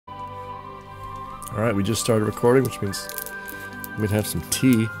Alright, we just started recording, which means we'd have some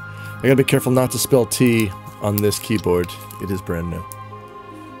tea. I gotta be careful not to spill tea on this keyboard. It is brand new.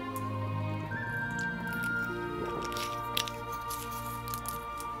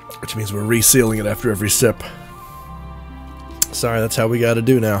 Which means we're resealing it after every sip. Sorry, that's how we gotta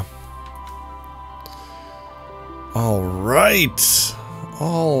do now. Alright.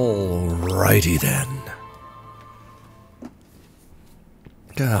 Alrighty then.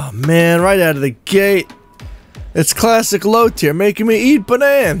 Oh man, right out of the gate. It's classic low tier, making me eat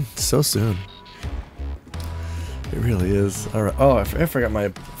banana so soon. It really is. Alright. Oh, I forgot my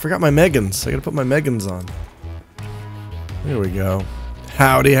Megans. I gotta put my Megans on. There we go.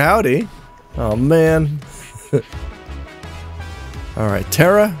 Howdy, howdy. Oh man. Alright,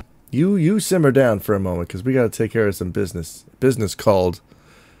 Tara, you simmer down for a moment, because we gotta take care of some business. Business called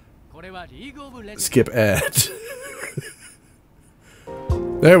skip ad.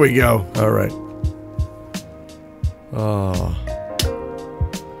 There we go. Alright. Oh.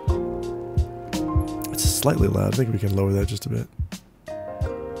 It's slightly loud. I think we can lower that just a bit.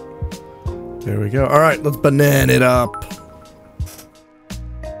 There we go. Alright, let's banana it up.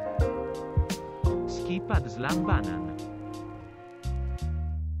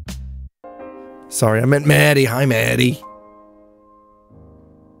 Sorry, I meant Maddie. Hi, Maddie.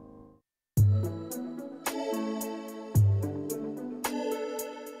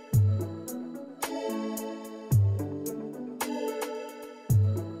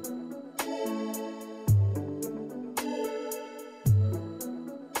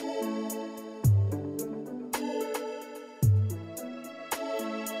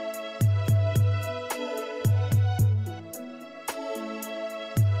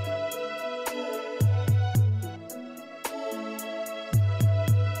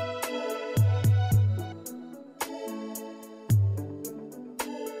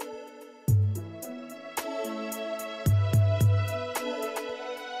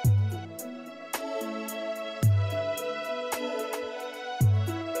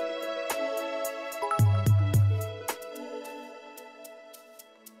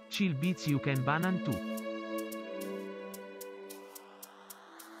 Chill beats you can banan too.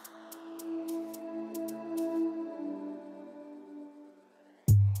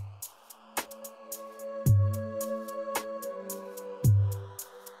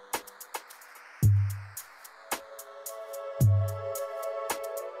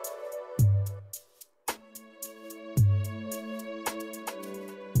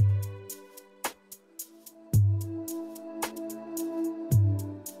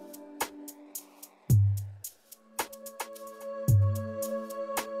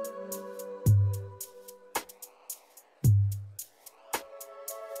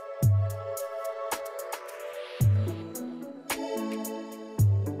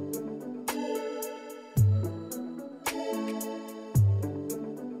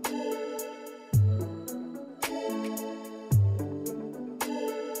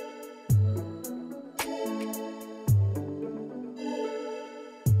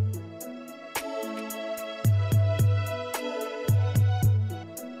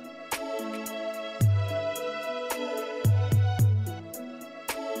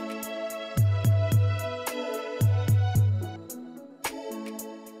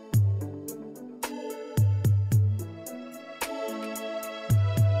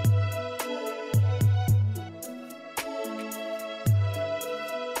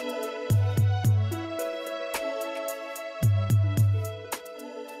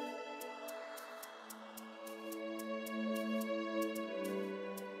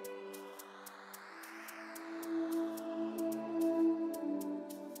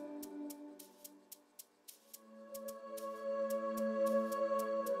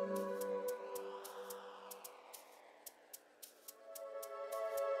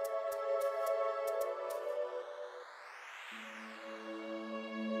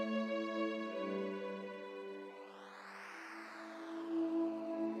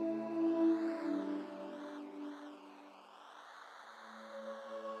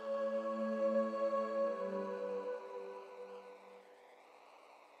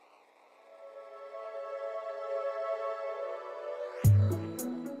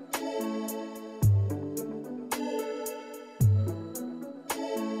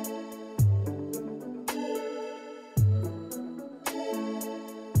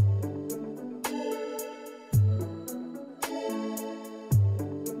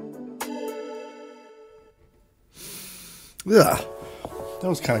 Ugh. That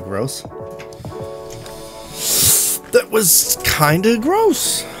was kind of gross. That was kind of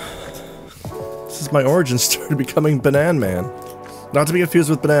gross. This is my origin story becoming Banana Man. Not to be confused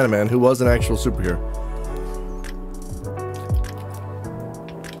with Banana Man, who was an actual superhero.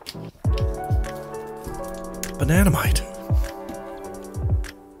 Bananamite.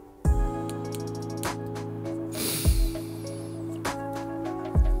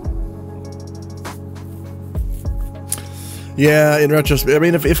 Yeah, in retrospect, I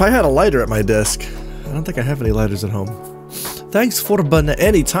mean, if I had a lighter at my desk, I don't think I have any lighters at home. Thanks for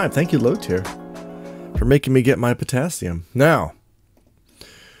any time. Thank you, Low Tier, for making me get my potassium. Now,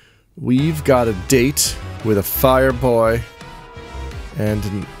 we've got a date with a fire boy and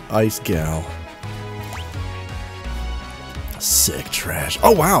an ice gal. Sick trash.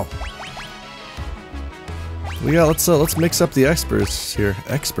 Oh wow. We got let's mix up the experts here.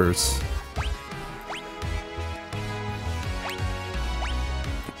 Experts.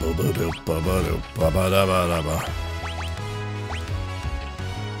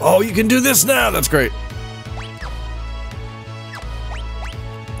 Oh, you can do this now. That's great.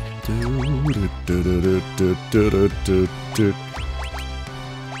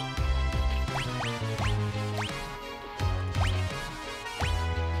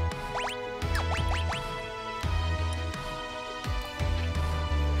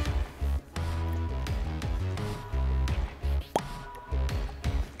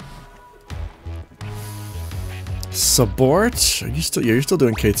 Support? Are you still? Yeah, you're still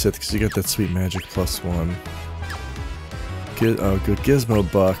doing Kate Sith because you got that sweet magic +1. Oh, good Gizmo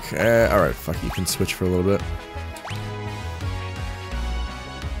Buck. All right, fuck. You can switch for a little bit.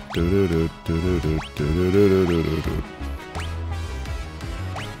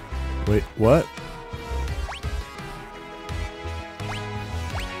 Wait, what?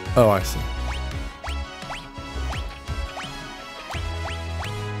 Oh, I see.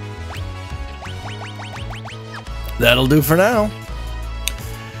 That'll do for now.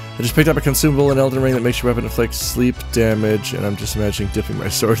 I just picked up a consumable in Elden Ring that makes your weapon inflict sleep damage, and I'm just imagining dipping my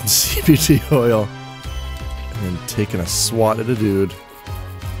sword in CBD oil and then taking a swat at a dude.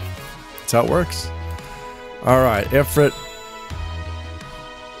 That's how it works. Alright, Ifrit.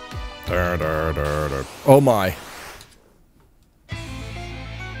 Oh my.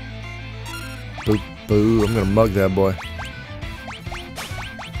 Boo, boo. I'm gonna mug that boy.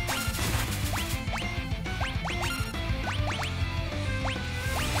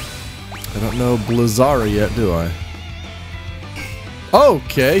 I don't know Blizzara yet, do I?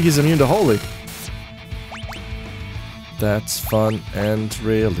 Okay, he's immune to Holy. That's fun and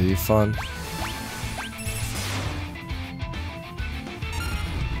really fun.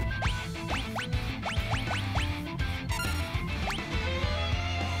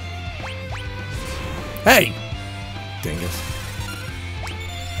 Hey! Dang it.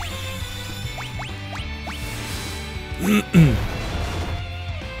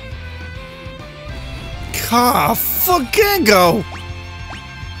 Ah, fucking go!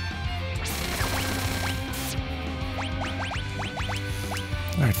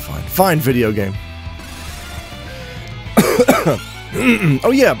 Alright, fine. Fine video game.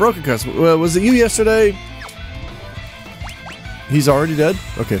 Oh yeah, Broken Crest. Was it you yesterday? He's already dead?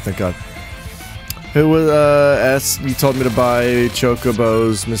 Okay, thank God. Who was, asked, you told me to buy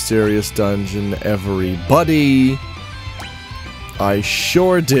Chocobo's Mysterious Dungeon, everybody. I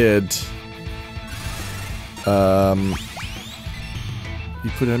sure did. You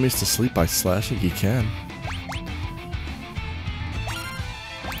put enemies to sleep by slashing? You can.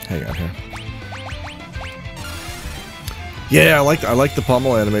 Hang on here. Yeah, I like the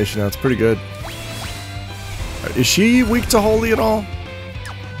pommel animation now. It's pretty good. Is she weak to Holy at all?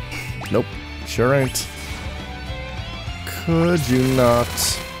 Nope. Sure ain't. Could you not?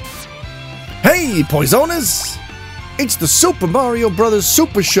 Hey, Poisoners! It's the Super Mario Brothers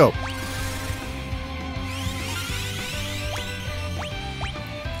Super Show!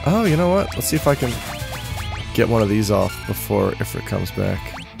 Oh, you know what? Let's see if I can get one of these off before Ifrit comes back.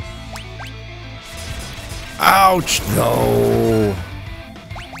 Ouch! No!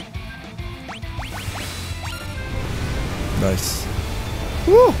 Nice.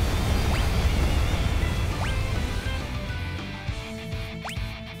 Woo!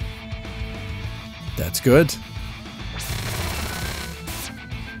 That's good.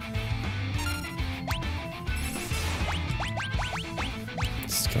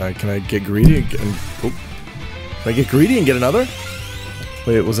 Can I get greedy and get... Oh. Can I get greedy and get another?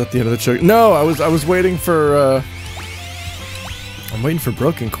 Wait, was that the end of the choke? No, I was waiting for, I'm waiting for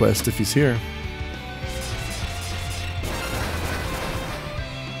Broken Quest if he's here.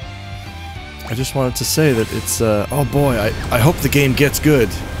 I just wanted to say that it's, oh boy, I hope the game gets good.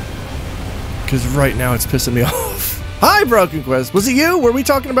 Because right now it's pissing me off. Hi, Broken Quest! Was it you? Were we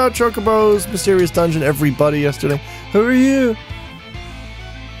talking about Chocobo's Mysterious Dungeon, everybody, yesterday? Who are you?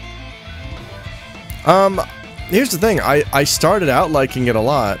 Here's the thing. I started out liking it a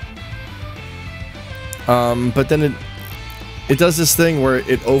lot. But then it does this thing where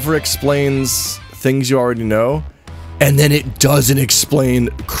it over-explains things you already know, and then it doesn't explain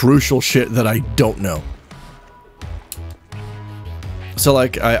crucial shit that I don't know. So,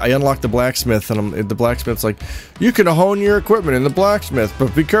 like, I unlock the blacksmith, and the blacksmith's like, you can hone your equipment in the blacksmith,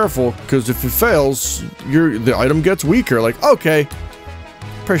 but be careful, because if it fails, the item gets weaker. Like, okay.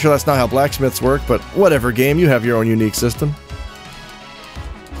 Pretty sure that's not how blacksmiths work, but whatever, game, you have your own unique system.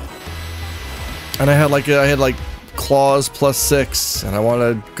 And I had like claws +6, and I want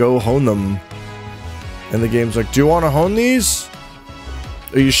to go hone them. And the game's like, do you want to hone these?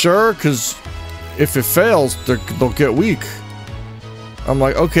 Are you sure? Because if it fails, they'll get weak. I'm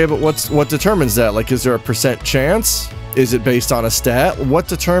like, okay, but what determines that? Like, is there a % chance? Is it based on a stat? What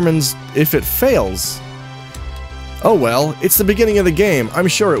determines if it fails? Oh well, it's the beginning of the game. I'm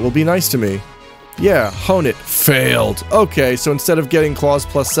sure it will be nice to me. Yeah, hone it. Failed. Okay, so instead of getting claws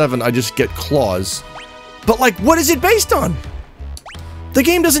 +7, I just get claws. But like, what is it based on? The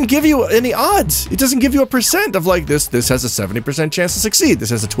game doesn't give you any odds. It doesn't give you a % of like this has a 70% chance to succeed. This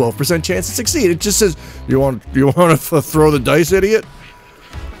has a 12% chance to succeed. It just says, you want to throw the dice, idiot?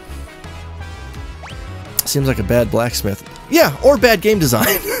 Seems like a bad blacksmith. Yeah, or bad game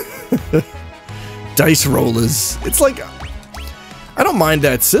design. Dice rollers. It's like, I don't mind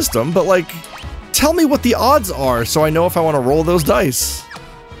that system, but like, tell me what the odds are so I know if I want to roll those dice.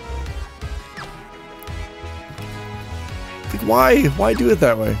 Like, why do it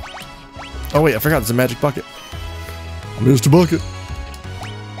that way? Oh wait, I forgot, it's a magic bucket. Mr. Bucket.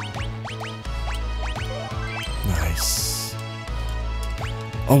 Nice.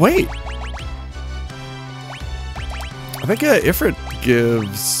 Oh wait. I think Ifrit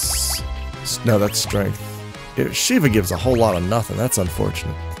gives... No, that's strength. Shiva gives a whole lot of nothing. That's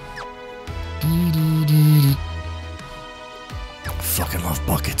unfortunate. Fucking love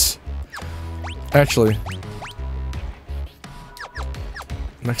buckets. Actually,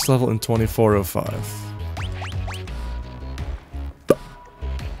 next level in 2405.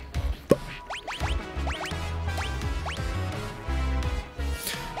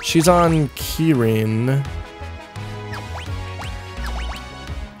 She's on Kirin.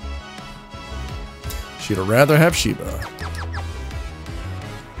 She'd rather have Shiva.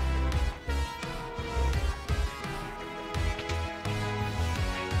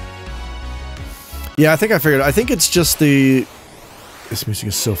 Yeah, I think I figured. I think it's just the... This music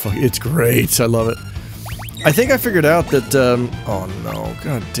is so fucking... It's great. I love it. I think I figured out that... Oh no.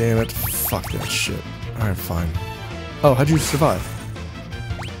 God damn it. Fuck that shit. Alright, fine. Oh, how'd you survive?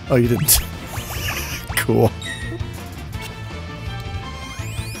 Oh, you didn't. Cool.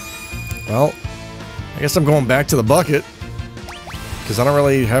 Well... I guess I'm going back to the bucket, because I don't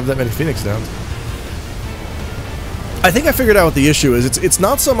really have that many Phoenix Downs. I think I figured out what the issue is. It's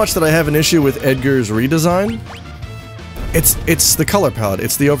not so much that I have an issue with Edgar's redesign. It's the color palette.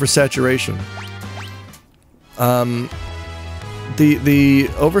 It's the oversaturation. The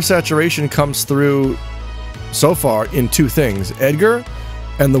oversaturation comes through so far in two things: Edgar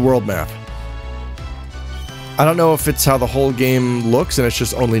and the world map. I don't know if it's how the whole game looks and it's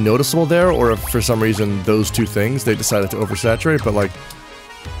just only noticeable there, or if for some reason those two things they decided to oversaturate, but like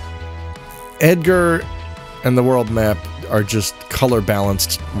Edgar and the world map are just color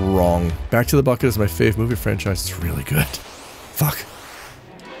balanced wrong. Back to the Bucket is my fave movie franchise. It's really good. Fuck.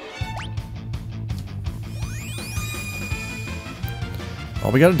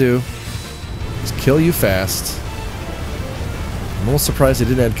 All we gotta do is kill you fast. I'm almost surprised they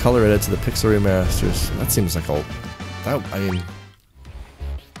didn't add color edit to the Pixel remasters. That seems like a... I mean...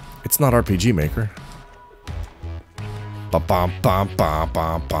 It's not RPG Maker. Ba-bum, bum, bum,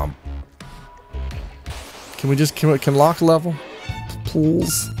 bum, bum. Can we just... Can lock level?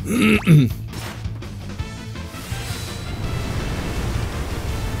 Please?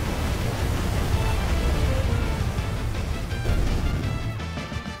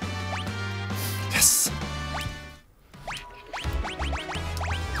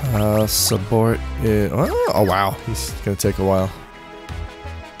 Support is... Oh, wow. He's gonna take a while.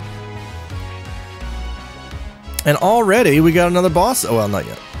 And already we got another boss. Oh, well, not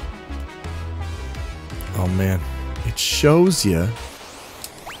yet. Oh, man. It shows you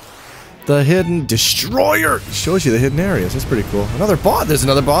the hidden destroyer. It shows you the hidden areas. That's pretty cool. Another boss. There's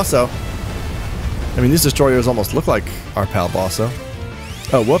another bosso. I mean, these destroyers almost look like our pal bosso.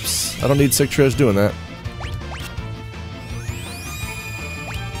 Oh, whoops. I don't need Sick Trez doing that.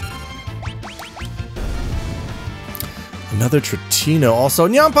 Another Tritino also.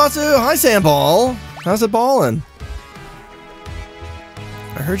 Nyampatsu! Hi, Sandball! How's it ballin'?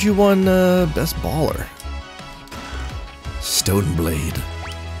 I heard you won Best Baller. Stone Blade.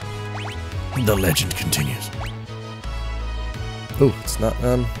 The legend continues. Oh, it's not,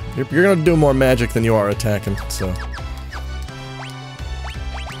 you're gonna do more magic than you are attacking, so.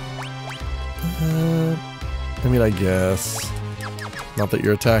 I mean, I guess. Not that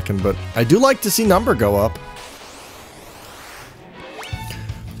you're attacking, but I do like to see number go up.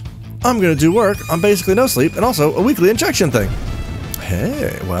 I'm gonna do work on basically no sleep, and also a weekly injection thing.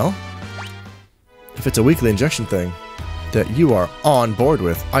 Hey, well. If it's a weekly injection thing that you are on board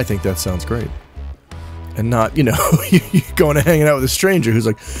with, I think that sounds great. And not, you know, you going and hanging out with a stranger who's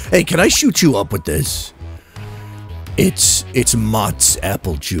like, hey, can I shoot you up with this? It's Mott's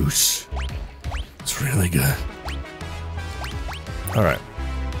apple juice. It's really good. Alright.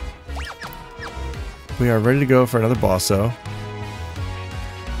 We are ready to go for another bosso.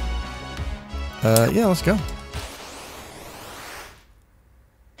 Yeah, let's go.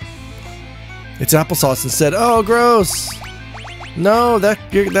 It's applesauce instead. Oh, gross! No,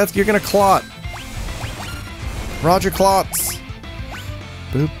 you're gonna clot. Roger clots.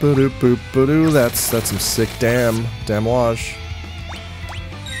 Boop ba doop boop ba doo. That's some sick damage.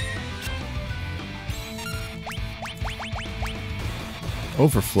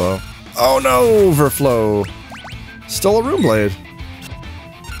 Overflow. Oh no, overflow. Stole a room blade.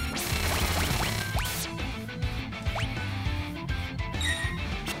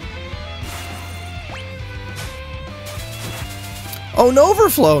 Oh, no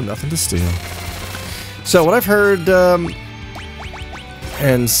overflow. Nothing to steal. So what I've heard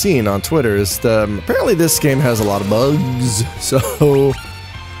and seen on Twitter is apparently this game has a lot of bugs. So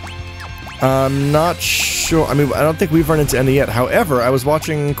I'm not sure. I mean, I don't think we've run into any yet. However, I was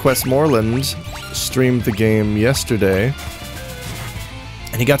watching Questmoreland stream the game yesterday,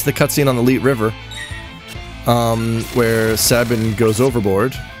 and he got to the cutscene on the Leet River, where Sabin goes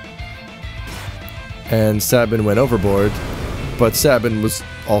overboard, and Sabin went overboard, but Sabin was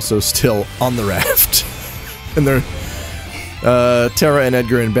also still on the raft. And they're Terra and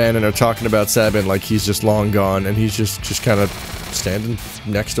Edgar and Bannon are talking about Sabin like he's just long gone, and he's just kind of standing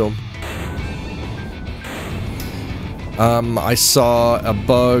next to him. I saw a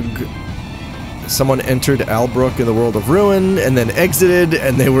bug. Someone entered Albrook in the World of Ruin, and then exited,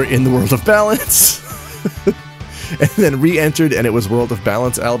 and they were in the World of Balance. And then re-entered, and it was World of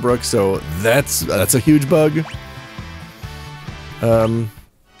Balance Albrook, so that's a huge bug.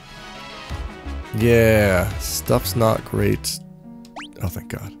 Yeah, stuff's not great. Oh, thank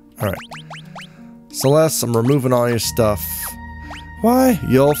God. Alright. Celeste, I'm removing all your stuff. Why?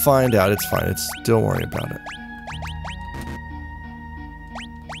 You'll find out. It's fine. Don't worry about it.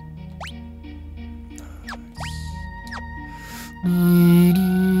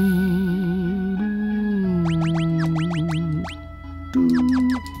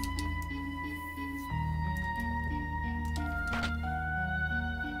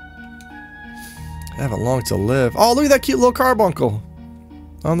 I haven't long to live. Oh, look at that cute little carbuncle.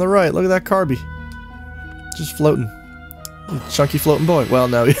 On the right, look at that carby. Just floating. Chunky floating boy. Well,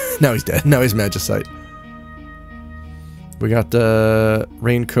 now he's dead. Now he's Magicite. We got the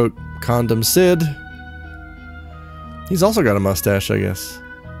Raincoat Condom Sid. He's also got a mustache, I guess.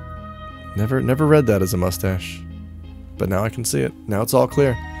 Never read that as a mustache. But now I can see it. Now it's all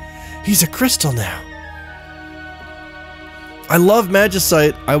clear. He's a crystal now. I love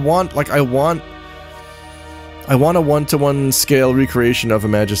Magicite. I want a one-to-one scale recreation of a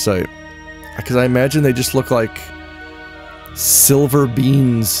Magicite. Because I imagine they just look like silver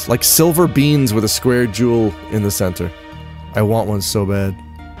beans. Like silver beans with a square jewel in the center. I want one so bad.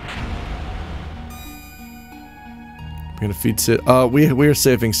 We're gonna feed Sid. We are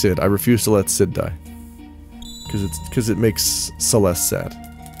saving Sid. I refuse to let Sid die. Because it makes Celeste sad.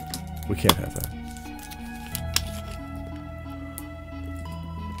 We can't have that.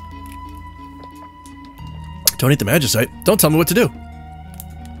 Don't eat the Magicite. Don't tell me what to do.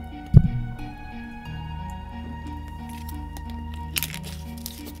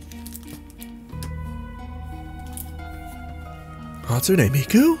 Hatsune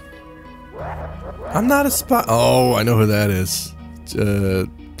Miku? I'm not a spy. Oh, I know who that is.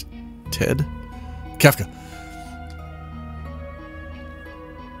 Ted? Kafka.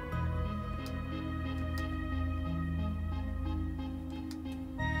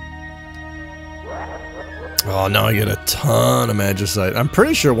 Oh, now I get a ton of Magicite. I'm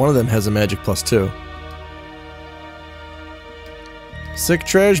pretty sure one of them has a Magic +2. Sick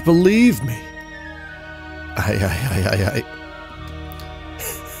trash, believe me. Aye.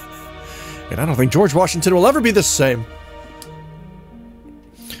 And I don't think George Washington will ever be the same.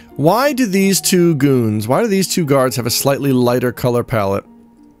 Why do these two goons, why do these two guards have a slightly lighter color palette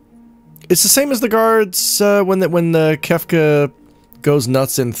It's the same as the guards when the Kefka goes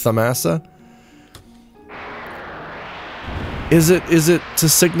nuts in Thamasa. Is it to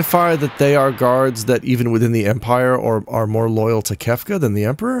signify that they are guards that even within the Empire are more loyal to Kefka than the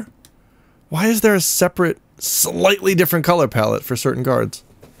Emperor? Why is there a separate, slightly different color palette for certain guards?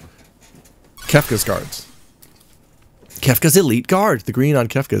 Kefka's guards. Kefka's elite guard. The green on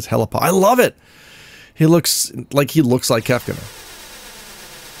Kefka is hella I love it! He looks like Kefka now.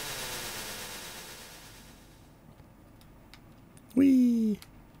 Whee!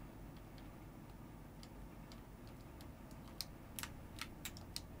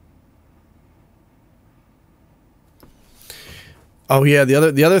 Oh yeah, the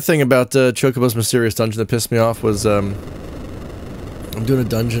other thing about Chocobo's Mysterious Dungeon that pissed me off was I'm doing a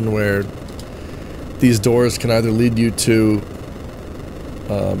dungeon where these doors can either lead you to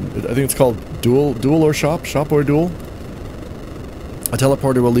I think it's called duel or shop or duel. A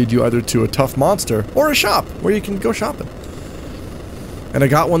teleporter will lead you either to a tough monster or a shop where you can go shopping. And I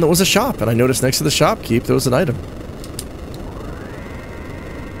got one that was a shop, and I noticed next to the shopkeep there was an item.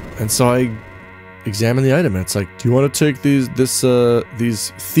 And so I examine the item, and it's like, do you want to take these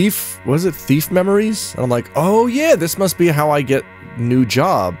thief, what is it, thief memories? And I'm like, oh yeah, this must be how I get new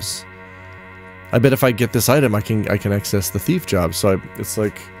jobs. I bet if I get this item, I can access the thief job. So it's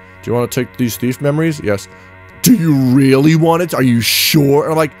like, do you want to take these thief memories? Yes. Do you really want it? Are you sure?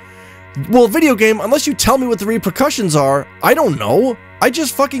 And I'm like, well, video game, unless you tell me what the repercussions are, I don't know. I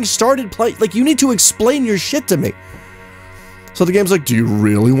just fucking started playing. Like, you need to explain your shit to me. So the game's like, do you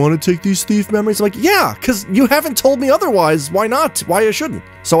really want to take these thief memories? I'm like, yeah, because you haven't told me otherwise. Why not? Why I shouldn't?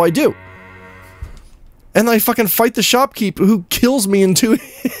 So I do. And I fucking fight the shopkeep who kills me in 2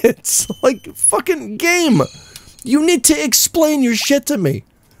 hits. Like, fucking game. You need to explain your shit to me.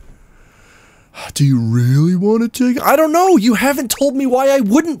 Do you really want to take it? I don't know. You haven't told me why I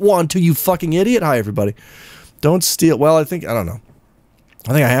wouldn't want to, you fucking idiot. Hi, everybody. Don't steal. Well, I don't know.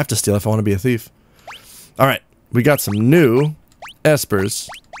 I think I have to steal if I want to be a thief. Alright. We got some new espers.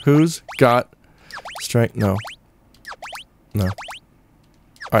 Who's got strength? No. No.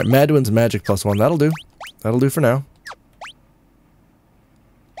 Alright, Madwin's magic +1. That'll do. That'll do for now.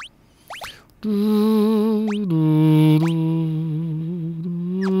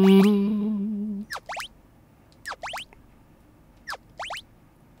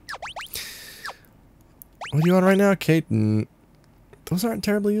 What are you on right now, Kate? Those aren't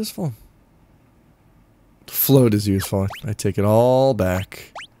terribly useful. Float is useful. I take it all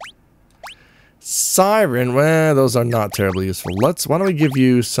back. Siren, well, those are not terribly useful. Why don't we give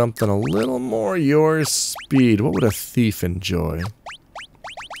you something a little more your speed? What would a thief enjoy?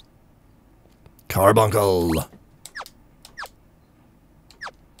 Carbuncle.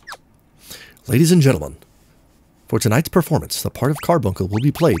 Ladies and gentlemen, for tonight's performance, the part of Carbuncle will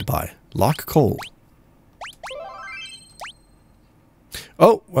be played by Locke Cole.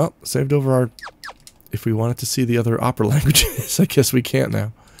 Oh, well, saved over our... If we wanted to see the other opera languages, I guess we can't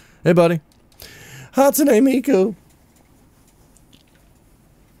now. Hey, buddy. Hatsune Miku.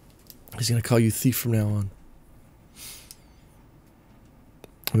 He's gonna call you thief from now on.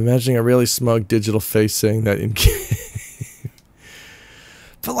 I'm imagining a really smug digital face saying that in game.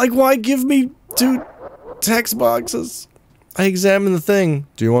 But, like, why give me 2 text boxes? I examine the thing.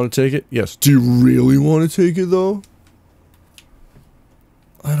 Do you want to take it? Yes. Do you really want to take it, though?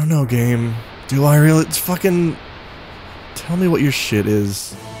 I don't know, game. Do I really? It's fucking... Tell me what your shit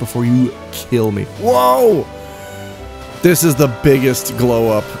is before you kill me. Whoa! This is the biggest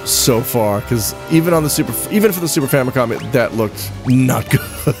glow up so far, because even on the even for the Super Famicom, that looked not good.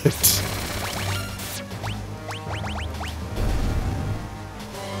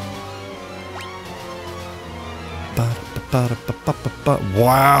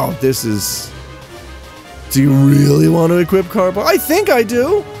 Wow, this is... Do you really want to equip Carbo? I think I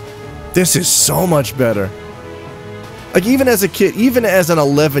do! This is so much better. Like, even as a kid, even as an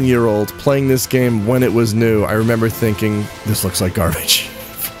 11-year-old playing this game when it was new, I remember thinking, this looks like garbage.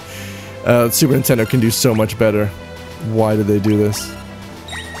 Super Nintendo can do so much better. Why did they do this?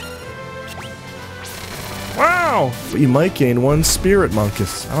 Wow! But you might gain 1 Spirit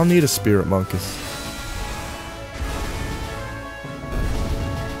Monkus. I don't need a Spirit Monkus.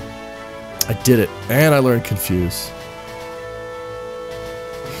 I did it, and I learned Confuse.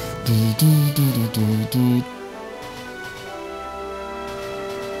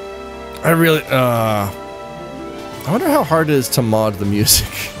 I really, I wonder how hard it is to mod the music.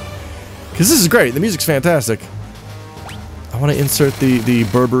 Because this is great, the music's fantastic. I want to insert the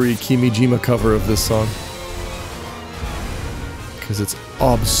Burberry Kimijima cover of this song. Because it's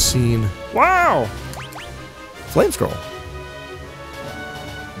obscene. Wow! Flame Scroll.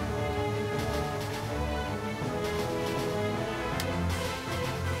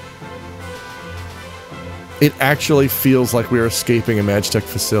 it actually feels like we are escaping a Magitech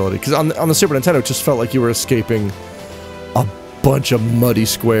facility. Because on the Super Nintendo, it just felt like you were escaping a bunch of muddy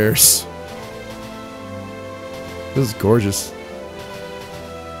squares. This is gorgeous.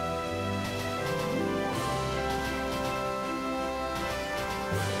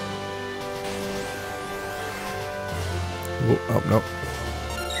 Oh, no.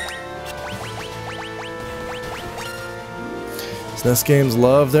 SNES games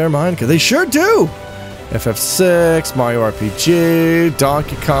love their mind, because they sure do! FF6, Mario RPG,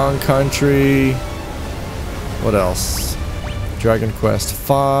 Donkey Kong Country... What else? Dragon Quest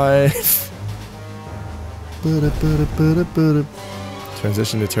V...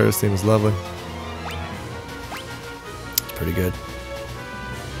 Transition to Terra's theme is lovely. It's pretty good.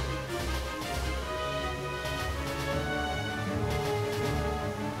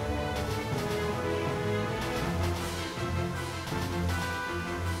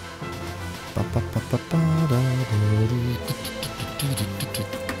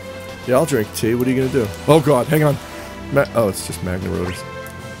 Yeah, I'll drink tea. What are you gonna do? Oh god, hang on. Oh, it's just Magna Rotors.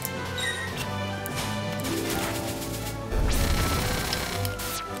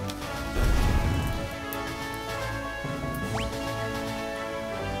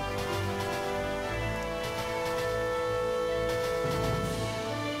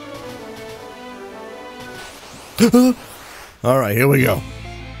 Alright, here we go.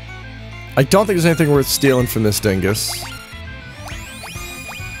 I don't think there's anything worth stealing from this dingus.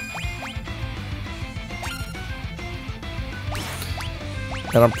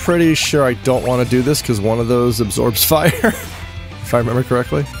 And I'm pretty sure I don't want to do this because one of those absorbs fire, if I remember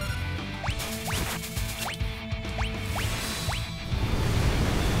correctly.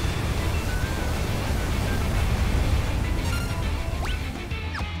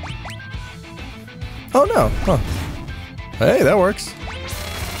 Oh no, huh. Hey, that works.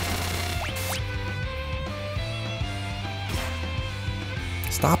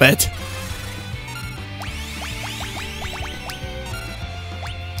 Stop it.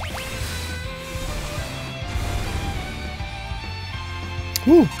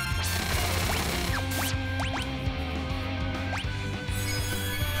 Woo.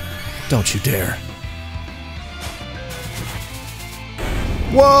 Don't you dare.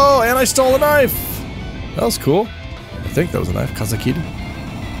 Whoa, and I stole a knife! That was cool. I think that was a knife. Kazakiri. I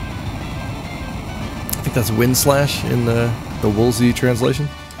think that's Wind Slash in the Woolsey translation.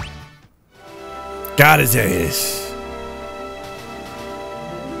 Got his ace.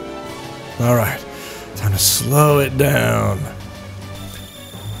 Alright. Time to slow it down.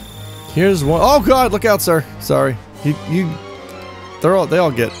 Here's one. Oh god, look out, sir. Sorry. They all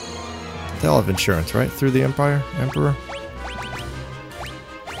have insurance, right? Through the Emperor?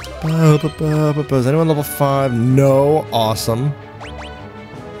 Is anyone level 5? No. Awesome.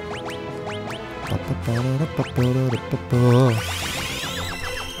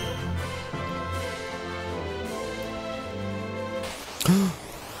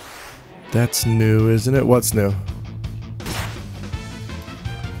 That's new, isn't it? What's new?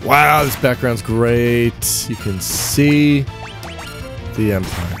 Wow, this background's great. You can see the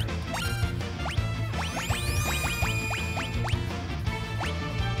Empire.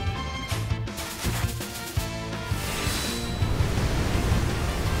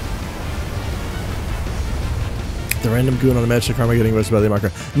 The random goon on the Magic Karma getting roasted by the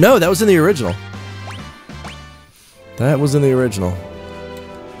marker. No, that was in the original. That was in the original.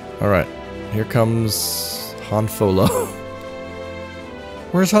 Alright, here comes Hanfolo.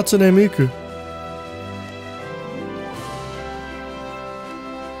 Where's Hatsune Miku?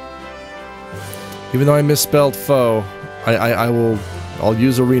 Even though I misspelled foe, I'll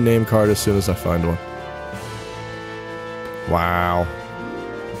use a rename card as soon as I find one. Wow.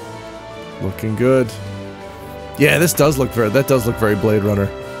 Looking good. Yeah, that does look very Blade Runner.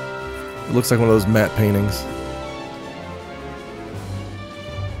 It looks like one of those matte paintings.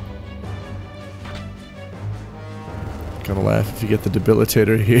 Gonna laugh if you get the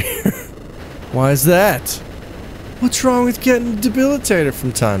debilitator here. Why is that? What's wrong with getting the debilitator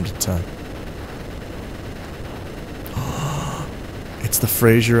from time to time? It's the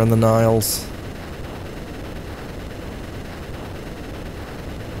Fraser on the Niles.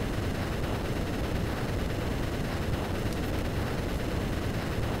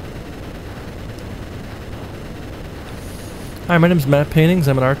 Hi, my name's Matt Paintings.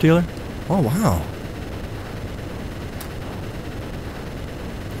 I'm an art dealer. Oh, wow.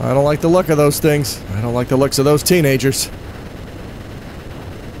 I don't like the look of those things. I don't like the looks of those teenagers.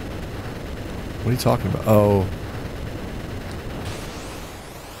 What are you talking about? Oh.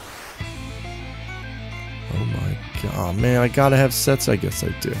 Oh my god. Oh, man, I gotta have sets? I guess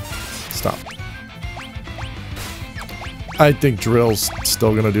I do. Stop. I think drill's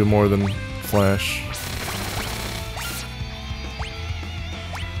still gonna do more than flash.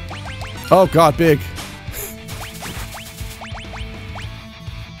 Oh god, big.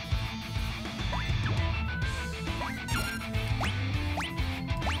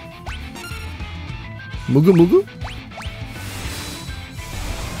 Mugu Mugu?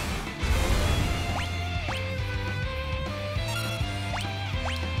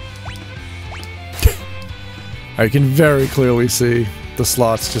 I can very clearly see the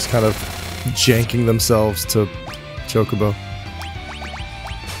slots just kind of janking themselves to Chocobo.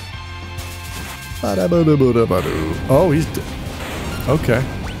 Oh, he's... Okay.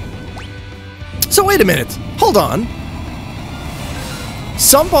 So wait a minute. Hold on.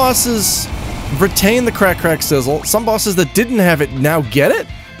 Some bosses retain the Crack Crack Sizzle. Some bosses that didn't have it now get it?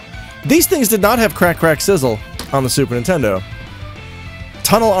 These things did not have Crack Crack Sizzle on the Super Nintendo.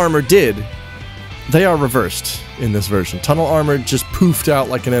 Tunnel Armor did. They are reversed in this version. Tunnel Armor just poofed out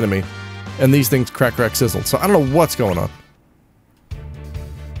like an enemy. And these things Crack Crack Sizzle. So I don't know what's going on.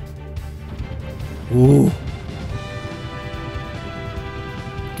 Ooh.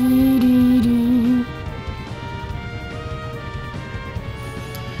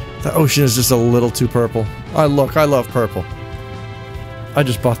 The ocean is just a little too purple. I love purple. I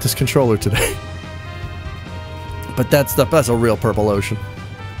just bought this controller today. But that's a real purple ocean.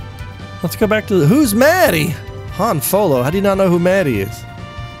 Let's go back to the... Who's Maddie? Han Folo. How do you not know who Maddie is?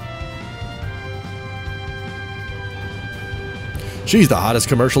 She's the hottest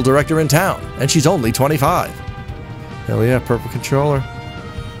commercial director in town, and she's only 25. Hell yeah, purple controller.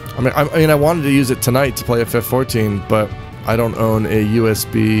 I mean, I wanted to use it tonight to play FF14, but I don't own a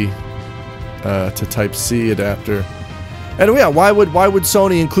USB to Type-C adapter. And yeah, why would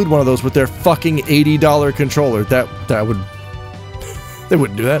Sony include one of those with their fucking $80 controller? That would... They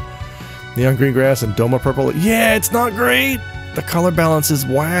wouldn't do that. Neon green grass and Doma purple. Yeah, it's not great! The color balance is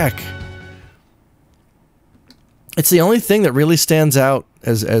whack. It's the only thing that really stands out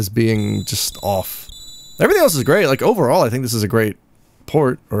as being just off. Everything else is great. Like, overall, I think this is a great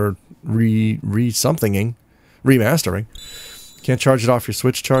port, or re-somethinging. Remastering. Can't charge it off your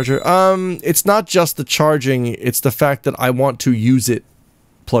Switch charger. It's not just the charging, it's the fact that I want to use it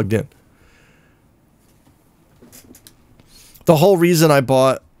plugged in. The whole reason I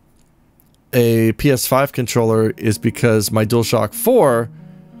bought a PS5 controller is because my DualShock 4,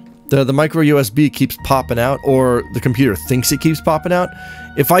 the micro USB keeps popping out, or the computer thinks it keeps popping out.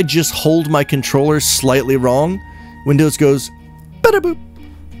 If I just hold my controller slightly wrong, Windows goes ba-da-boop,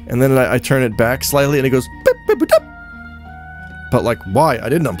 and then I turn it back slightly and it goes boop, boop, boop, boop. But like, why? I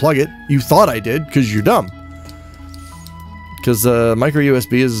didn't unplug it. You thought I did because you're dumb. Because micro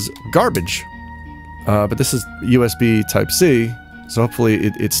USB is garbage. But this is USB Type-C, so hopefully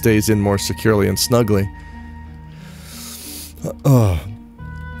it stays in more securely and snugly.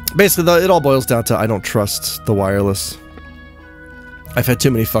 Basically, it all boils down to I don't trust the wireless. I've had too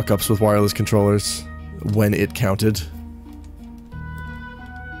many fuck-ups with wireless controllers when it counted.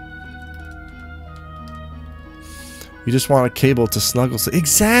 You just want a cable to snuggle.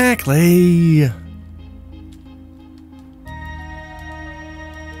 Exactly!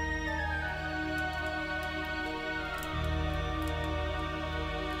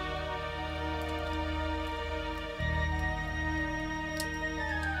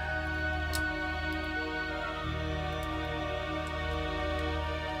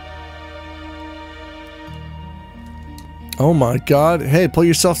 Oh my god. Hey, pull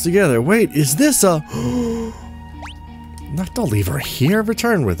yourselves together. Wait, is this a... No, don't leave her here.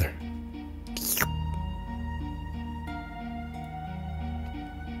 Return with her.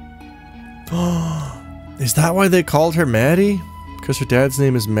 Is that why they called her Maddie? Because her dad's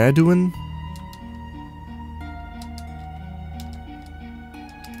name is Maduin?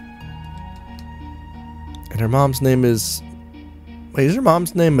 And her mom's name is... Wait, is her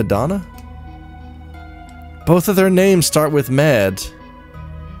mom's name Madonna? Both of their names start with Mad.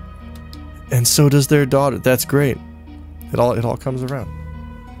 And so does their daughter. That's great. It all comes around.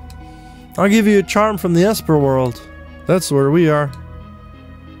 I'll give you a charm from the Esper world. That's where we are.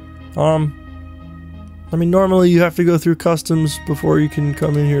 I mean, normally you have to go through customs before you can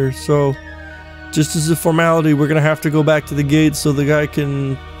come in here, so just as a formality, we're gonna have to go back to the gate so the guy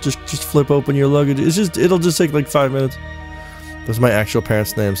can just flip open your luggage. It'll just take like 5 minutes. Those are my actual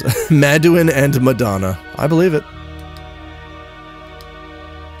parents' names. Maduin and Madonna. I believe it.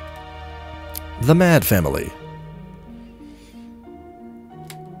 The Mad family.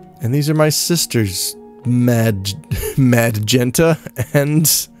 And these are my sisters, Madgenta and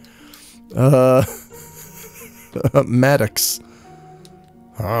Maddox.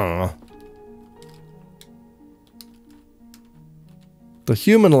 I don't know. The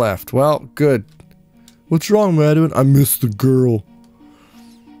human left. Well, good. What's wrong, Madeline? I miss the girl.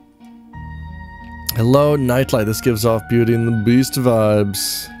 Hello, Nightlight. This gives off Beauty and the Beast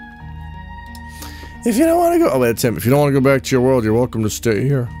vibes. If you don't want to go... Oh, wait, Tim. If you don't want to go back to your world, you're welcome to stay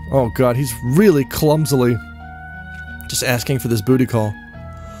here. Oh, God. He's really clumsily just asking for this booty call.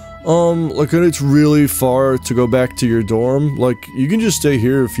 Like, and it's really far to go back to your dorm. Like, you can just stay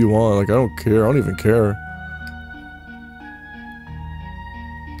here if you want. Like, I don't care. I don't even care.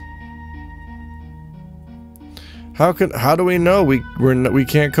 How do we know we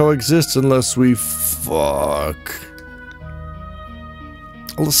can't coexist unless we fuck?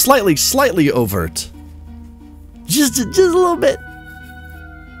 Slightly overt. Just a little bit.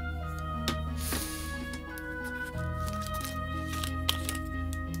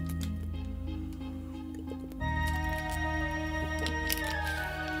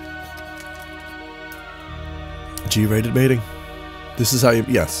 G-rated mating. This is how you,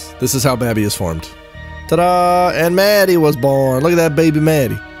 yes, this is how Babby is formed. Ta-da! And Maddie was born. Look at that baby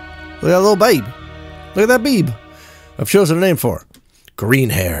Maddie. Look at that little baby. Look at that babe. I've chosen a name for her. Green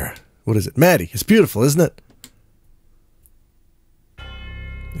hair. What is it? Maddie. It's beautiful, isn't it?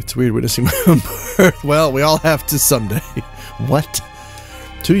 It's weird witnessing my own birth. Well, we all have to someday. What?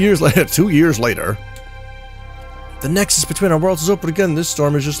 2 years later. 2 years later. The nexus between our worlds is open again. This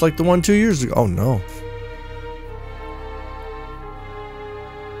storm is just like the one 2 years ago. Oh no.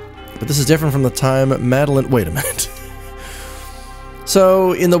 But this is different from the time Madeline... Wait a minute.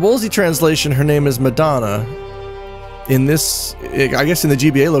 So, in the Woolsey translation, her name is Madonna. In this... I guess in the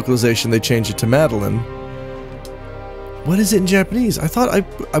GBA localization, they changed it to Madeline. What is it in Japanese? I thought...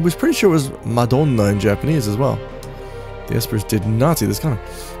 I was pretty sure it was Madonna in Japanese as well. The Espers did not see this coming.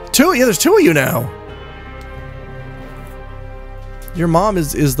 Yeah, there's two of you now! Your mom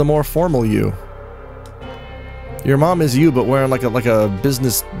is the more formal you. Your mom is you, but wearing like a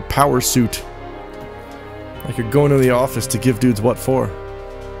business power suit. Like you're going to the office to give dudes what for.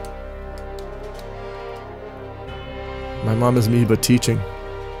 My mom is me, but teaching.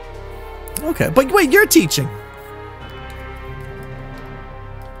 Okay, but wait, you're teaching!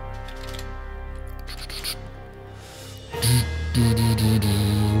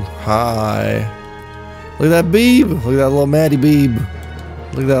 Hi. Look at that beeb! Look at that little Maddie beeb.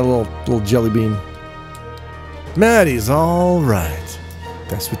 Look at that little jelly bean. Maddie's alright.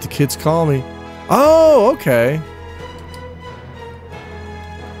 That's what the kids call me. Oh, okay.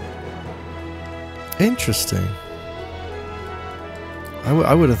 Interesting.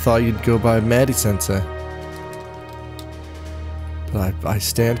 I would have thought you'd go by Maddie Sensei. But I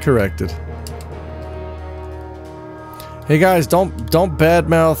stand corrected. Hey guys, don't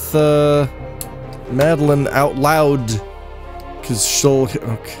badmouth Madeline out loud, cause she'll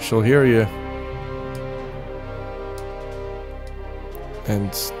hear you.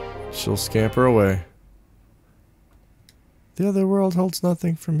 And she'll scamper away. The other world holds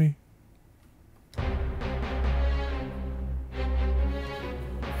nothing for me.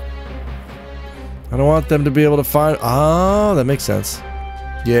 I don't want them to be able to find... Ah, that makes sense.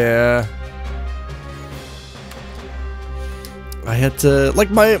 Yeah. I had to... Like,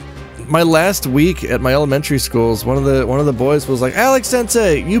 my last week at my elementary schools, one of the boys was like, Alex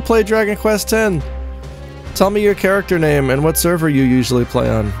Sensei, you play Dragon Quest X. Tell me your character name and what server you usually play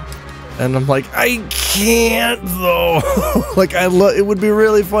on. And I'm like, I can't though. Like, it would be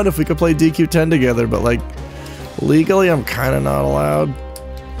really fun if we could play DQ10 together, but like, legally I'm kind of not allowed.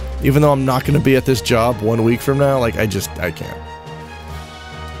 Even though I'm not going to be at this job 1 week from now, like, I can't.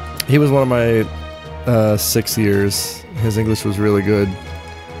 He was one of my 6 years. His English was really good.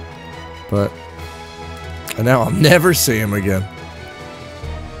 But, and now I'll never see him again.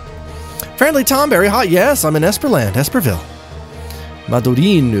 Friendly Tomberry, hi, yes, I'm in Esperland, Esperville.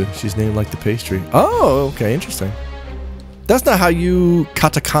 Madorine, she's named like the pastry. Oh, okay, interesting. That's not how you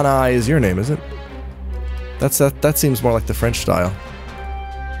katakana is your name, is it? That seems more like the French style.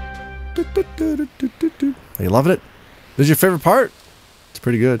 Are you loving it? This is your favorite part? It's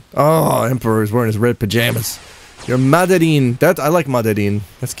pretty good. Oh, Emperor is wearing his red pajamas. You're Madorine. I like Madorine.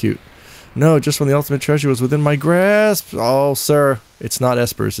 That's cute. No, just when the ultimate treasure was within my grasp. Oh, sir. It's not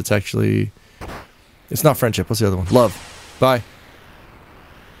Espers. It's actually... It's not friendship. What's the other one? Love. Bye.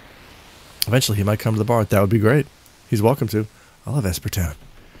 Eventually, he might come to the bar. That would be great. He's welcome to. I love Espertown.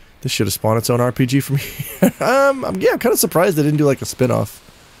 This should have spawned its own RPG for me. Yeah, I'm kind of surprised they didn't do like a spin-off.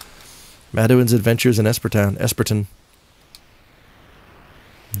 Madeoin's Adventures in Esperton.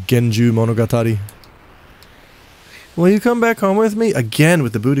 Genju Monogatari. Will you come back home with me? Again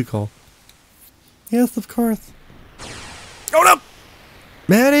with the booty call. Yes, of course. Oh no!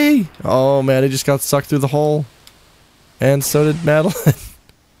 Maddie! Oh, Maddie just got sucked through the hole. And so did Madeline.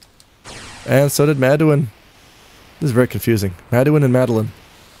 And so did Madeline. This is very confusing. Madeline and Madeline.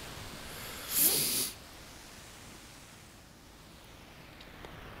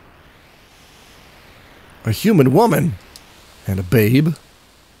 A human woman. And a babe.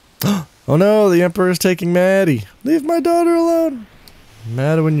 Oh no, the Emperor is taking Maddie. Leave my daughter alone.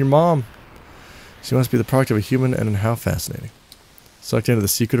 Madeline, your mom. She must be the product of a human, and how fascinating. Sucked into the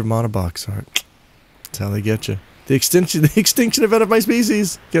secret of monobox art. That's how they get you. The extinction event of my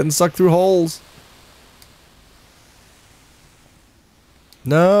species. Getting sucked through holes.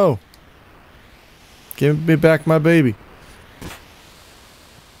 No. Give me back my baby.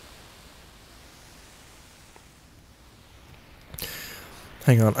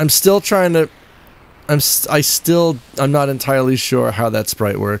 Hang on. I'm still trying to... I'm not entirely sure how that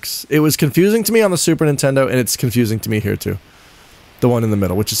sprite works. It was confusing to me on the Super Nintendo, and it's confusing to me here too. The one in the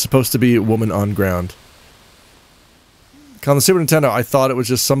middle, which is supposed to be woman on ground. On the Super Nintendo, I thought it was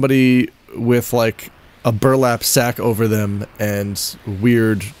just somebody with, like, a burlap sack over them and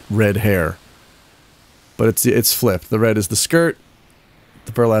weird red hair. But it's flipped. The red is the skirt,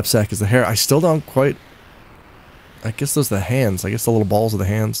 the burlap sack is the hair. I still don't quite... I guess those are the hands. I guess the little balls are the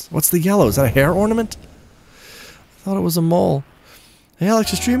hands. What's the yellow? Is that a hair ornament? I thought it was a mole. Hey,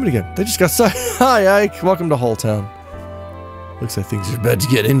 Alex is streaming again. They just got stuck. Hi, Ike. Welcome to Whole Town. Looks like things are about to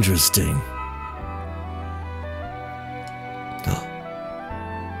get interesting.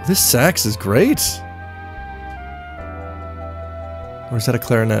 This sax is great. Or is that a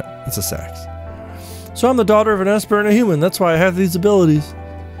clarinet? It's a sax. So I'm the daughter of an Esper and a human. That's why I have these abilities.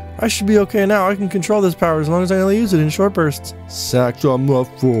 I should be okay now. I can control this power as long as I only use it in short bursts. Saxophone.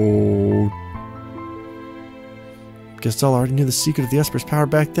 Guess I already knew the secret of the Esper's power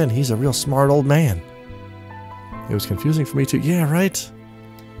back then. He's a real smart old man. It was confusing for me too. Yeah, right?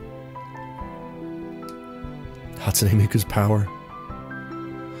 Hatsune Miku's power.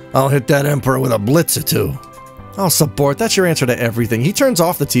 I'll hit that Emperor with a blitz or two. I'll support. That's your answer to everything. He turns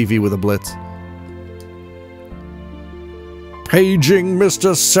off the TV with a blitz. Paging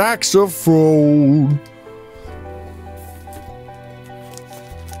Mr. Saxophone.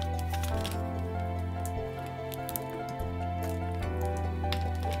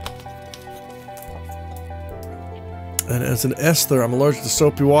 And as an Esther, I'm allergic to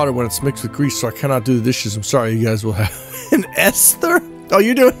soapy water when it's mixed with grease, so I cannot do the dishes. I'm sorry, you guys will have an Esther? Oh,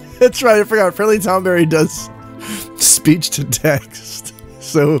 you do it? That's right, I forgot. Friendly Tomberry does speech to text.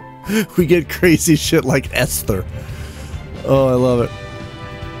 So we get crazy shit like Esther. Oh, I love it.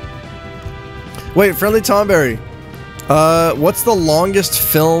 Wait, Friendly Tomberry. What's the longest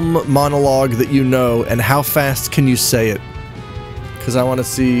film monologue that you know, and how fast can you say it? Because I want to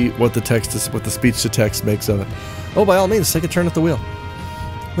see what the text is, what the speech to text makes of it. Oh, by all means, take a turn at the wheel.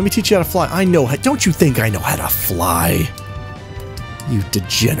 Let me teach you how to fly. I know how. Don't you think I know how to fly? You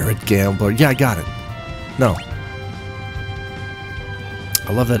degenerate gambler. Yeah, I got it. No.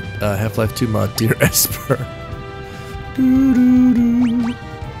 I love that Half-Life 2 mod, Dear Esper. Doo -doo -doo.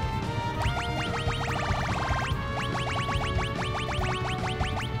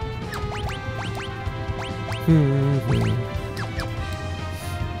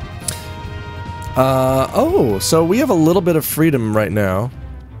 Oh, so we have a little bit of freedom right now.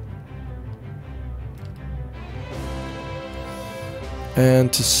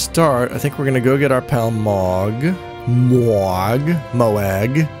 And to start, I think we're gonna go get our pal Moag.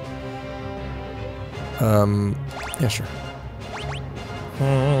 Yeah, sure.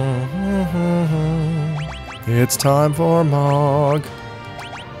 It's time for Moag.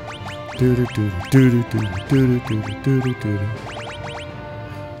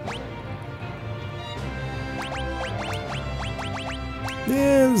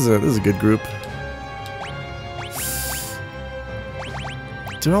 Yeah, this is a good group.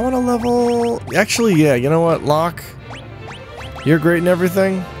 Do I want to level? Actually, yeah. You know what, Locke? You're great and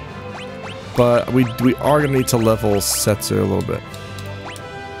everything, but we are gonna need to level Setzer a little bit.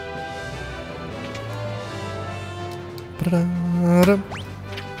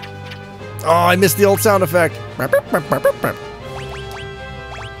 Oh, I missed the old sound effect.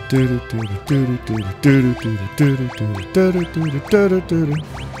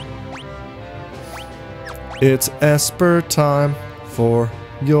 It's Esper time for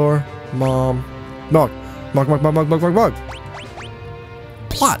your mom. Mog. Mog, mog, mog, mog, mog, mog, mog.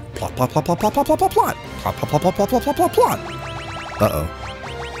 Plot. Plot, plot, plot, plot, plot, plot, plot, plot, plot. Plot, plot, plot, plot, plot, plot, plot, plot, plot. Uh-oh.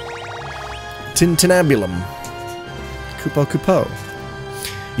 Tintinambulum. Kupo Kupo.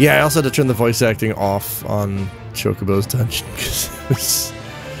 Yeah, I also had to turn the voice acting off on Chocobo's dungeon because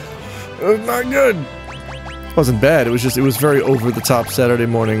it was not good. It wasn't bad, it was very over-the-top Saturday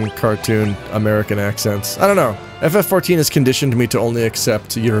morning cartoon American accents. I don't know. FF14 has conditioned me to only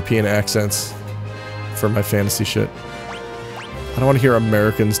accept European accents for my fantasy shit. I don't want to hear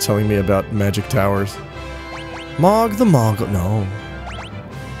Americans telling me about magic towers. Mog the Mongol. No.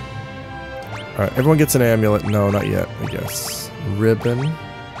 Alright, everyone gets an amulet. No, not yet, I guess. Ribbon.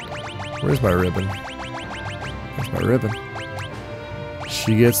 Where's my ribbon? Where's my ribbon?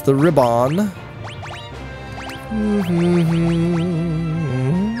 She gets the ribbon.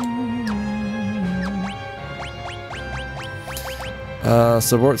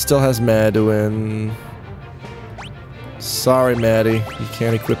 Support still has Maduin. Sorry, Maddie. You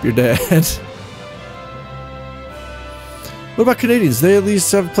can't equip your dad. What about Canadians? They at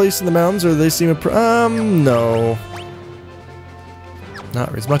least have a place in the mountains, or they seem no.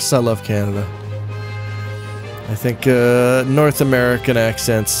 Not as much as I love Canada. I think, North American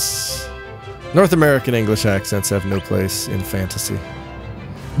accents... North American English accents have no place in fantasy.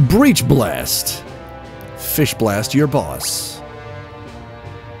 Breach Blast! Fish Blast, your boss.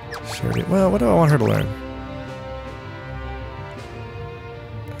 Sure. Well, what do I want her to learn?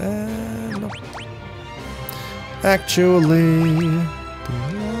 No. Actually, they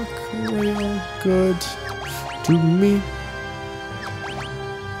look real good to me.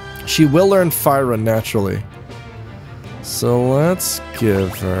 She will learn Fyra naturally. So let's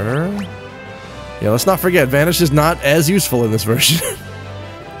give her... Yeah, let's not forget, Vanish is not as useful in this version.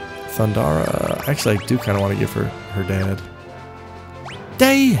 Thundara... Actually, I do kind of want to give her her dad.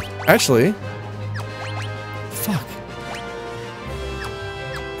 Day! Actually... Fuck.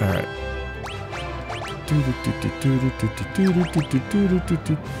 Alright.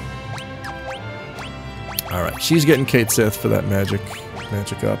 Alright, she's getting Kate Sith for that magic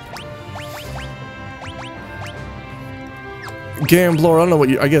up. Gambler, I don't know what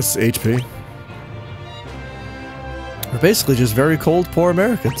you... I guess HP. We're basically just very cold, poor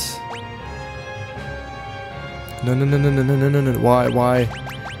Americans. No.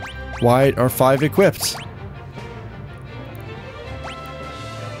 Why are 5 equipped?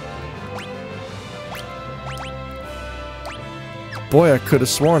 Boy, I could have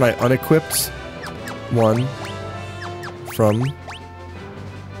sworn I unequipped one from...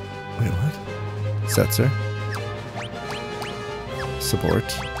 Wait, what? Setzer. Support.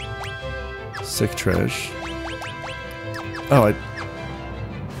 Sick Treasure. Oh,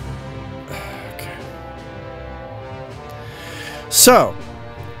 okay. So,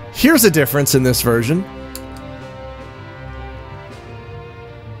 here's a difference in this version.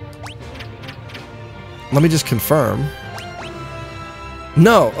 Let me just confirm.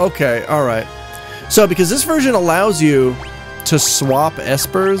 No, okay, alright. So, because this version allows you to swap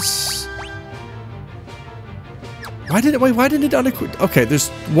espers... Why didn't it unequip? Okay, there's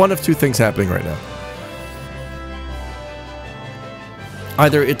one of two things happening right now.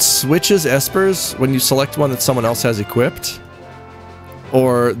 Either it switches espers when you select one that someone else has equipped,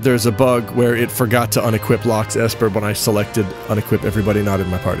 or there's a bug where it forgot to unequip Locke's esper when I selected unequip everybody not in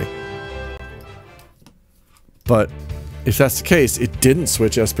my party. But if that's the case, it didn't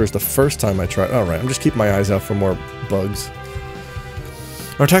switch espers the first time I tried. Alright, I'm just keeping my eyes out for more bugs.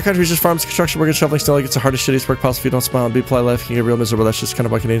 Our attack country is just farms, construction, work, and shoveling still like it's the hardest, shittiest work possible if you don't smile and be polite life, you can get real miserable. That's just kind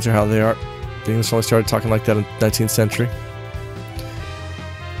of what Canadians are, how they are. The English only started talking like that in the 19th century.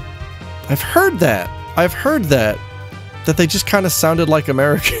 I've heard that. That they just kind of sounded like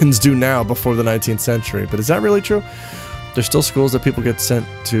Americans do now before the 19th century. But is that really true? There's still schools that people get sent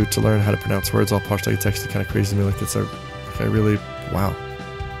to learn how to pronounce words all posh like text. It kind of crazy to me. Like it's a... Like I really... Wow.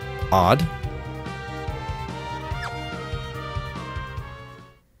 Odd.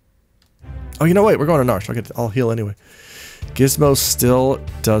 Oh, you know, wait. We're going to Narsh. I'll heal anyway. Gizmo still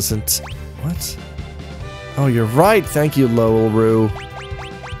doesn't... What? Oh, you're right. Thank you, Lowell Rue.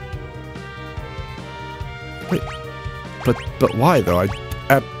 Wait, but why though?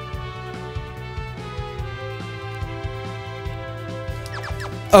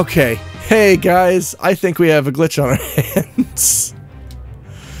 Okay, hey guys, I think we have a glitch on our hands.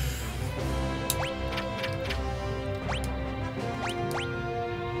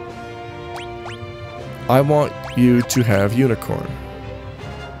 I want you to have unicorn.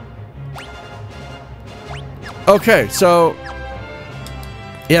 Okay, so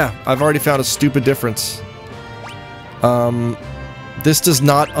yeah, I've already found a stupid difference. This does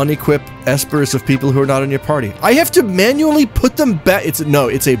not unequip espers of people who are not in your party. I have to manually put them back. It's a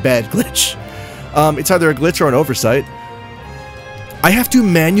bad glitch. It's either a glitch or an oversight. I have to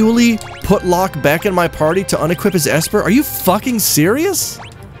manually put Locke back in my party to unequip his esper? Are you fucking serious?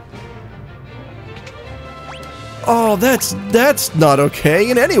 Oh, that's not okay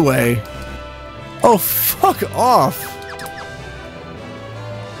in any way. Oh, fuck off!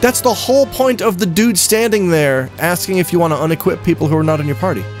 That's the whole point of the dude standing there asking if you want to unequip people who are not in your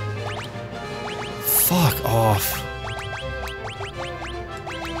party. Fuck off.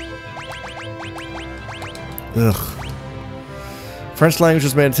 Ugh. French language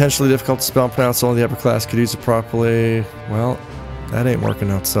was made intentionally difficult to spell and pronounce, so only the upper class could use it properly. Well, that ain't working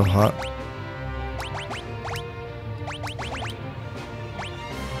out so hot.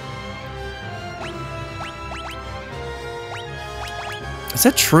 Is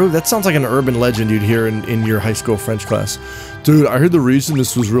that true? That sounds like an urban legend you'd hear in your high school French class. Dude, I heard the reason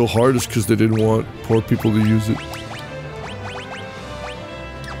this was real hard is because they didn't want poor people to use it.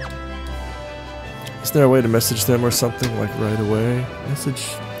 Is there a way to message them or something, like right away?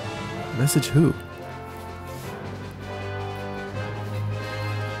 Message who?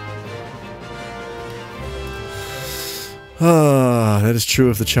 Ah, that is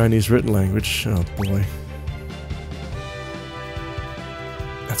true of the Chinese written language. Oh boy.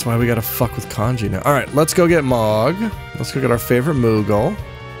 That's why we gotta fuck with kanji now. Alright, let's go get Mog. Let's go get our favorite Moogle.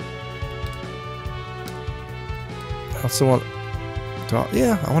 I also want...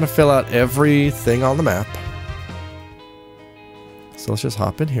 yeah, I want to fill out everything on the map. So let's just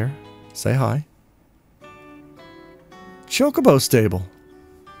hop in here. Say hi. Chocobo stable.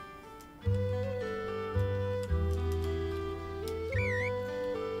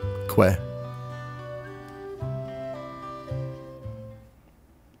 Que.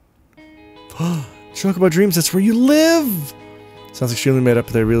 Chocobo Dreams, that's where you live! Sounds extremely made up,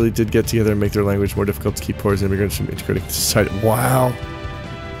 but they really did get together and make their language more difficult to keep towards immigrants from integrating into society. Wow.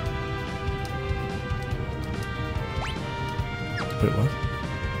 Wait, what?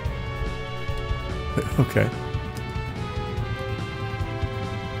 Wait, okay.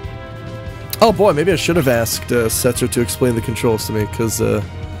 Oh boy, maybe I should have asked Setzer to explain the controls to me, because,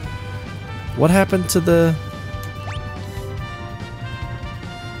 what happened to the...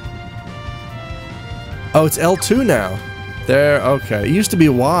 Oh, it's L2 now. There, okay. It used to be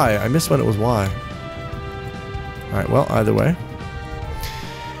Y. I missed when it was Y. Alright, well, either way.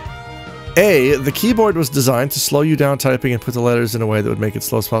 A, the keyboard was designed to slow you down typing and put the letters in a way that would make it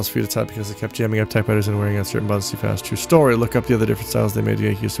slow as possible for you to type because it kept jamming up typewriters and wearing out certain buttons too fast. True story. Look up the other different styles they made to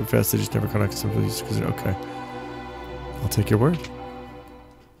make you super fast. They just never connect simply because they're okay. I'll take your word.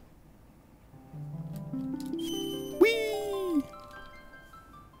 Whee!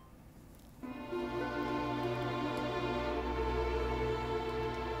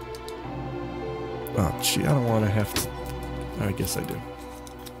 Oh, gee, I don't want to have to... I guess I do.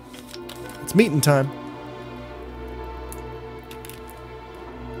 It's meeting time.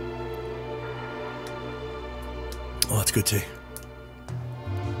 Oh, that's good tea.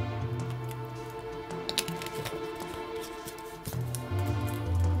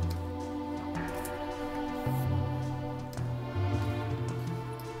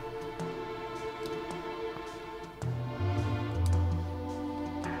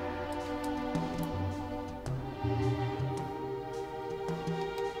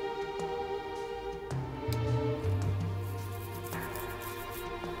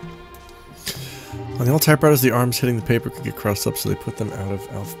 On the old typewriters, the arms hitting the paper could get crossed up, so they put them out of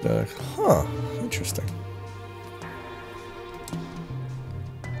alphabet. Huh, interesting.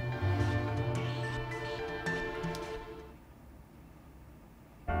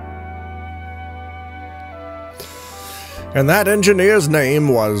 And that engineer's name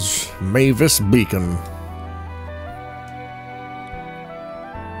was Mavis Beacon.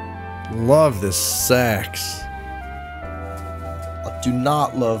 Love this sax. Do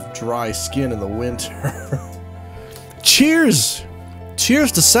not love dry skin in the winter. Cheers!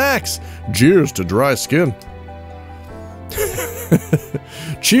 Cheers to sax! Cheers to dry skin.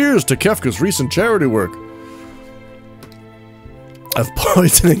 Cheers to Kefka's recent charity work of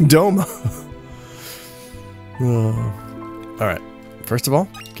poisoning Doma. Alright, first of all,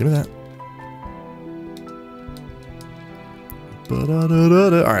 give me that.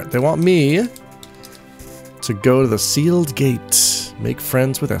 Alright, they want me to go to the sealed gate. Make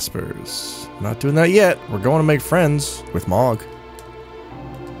friends with espers. Not doing that yet. We're going to make friends with Mog.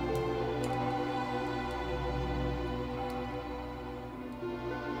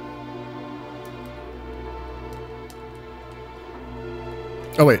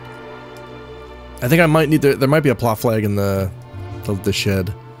 Oh wait. I think I might need there might be a plot flag in the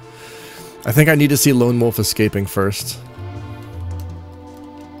shed. I think I need to see Lone Wolf escaping first.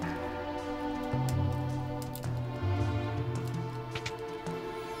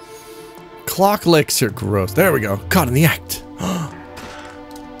 Clock licks are gross. There we go. Caught in the act. Oh.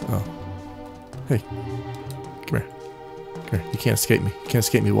 Hey. Come here. Here, you can't escape me. You can't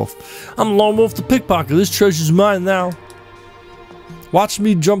escape me, Wolf. I'm Lone Wolf the Pickpocket. This treasure's mine now. Watch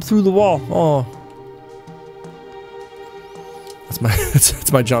me jump through the wall. Oh. That's my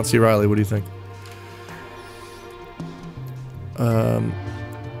that's my John C. Reilly. What do you think?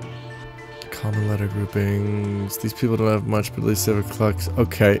 Common letter groupings. These people don't have much, but at least they have a clucks.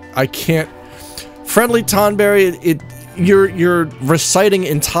 Okay, I can't. Friendly Tonberry, you're reciting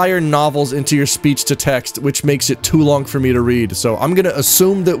entire novels into your speech to text, which makes it too long for me to read. So I'm gonna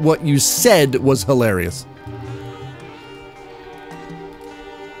assume that what you said was hilarious.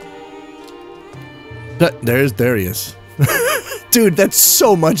 There he is. Dude, that's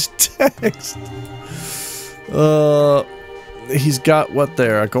so much text. He's got what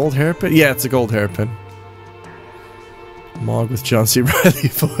there? A gold hairpin? Yeah, it's a gold hairpin. Mog with John C. Reilly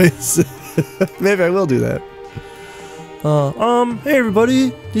voice. Maybe I will do that. Hey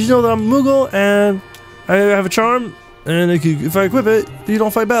everybody, did you know that I'm Moogle and I have a charm and if I equip it, you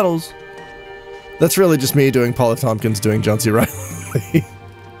don't fight battles? That's really just me doing Paula Tompkins doing John C. Reilly.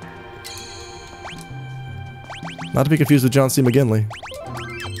 Not to be confused with John C. McGinley.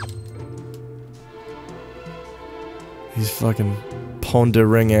 These fucking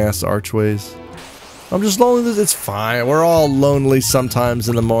pondering ass archways. I'm just lonely. It's fine. We're all lonely sometimes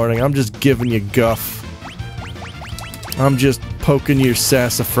in the morning. I'm just giving you guff. I'm just poking your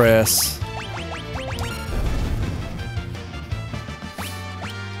sassafras.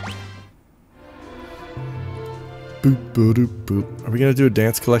 Boop, boop, boop. Are we gonna do a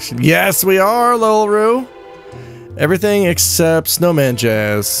dance collection? Yes, we are, Lil Roo. Everything except Snowman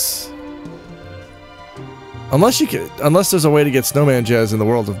Jazz. Unless there's a way to get Snowman Jazz in the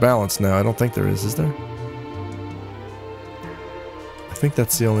world of balance now. I don't think there is there? I think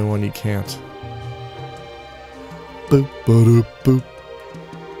that's the only one you can't. Boop, boop, boop.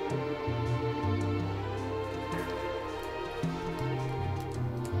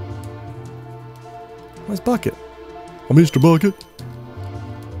 Where's Bucket? Oh, Mr. Bucket.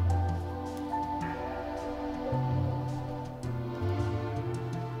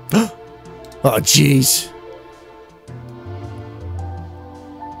 Oh, jeez.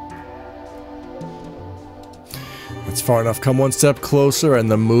 It's far enough. Come one step closer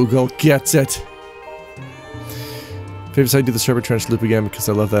and the Moogle gets it. Favorite side, do the Sherbert Trench loop again because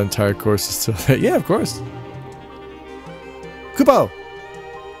I love that entire course. Still, yeah, of course. Kupo!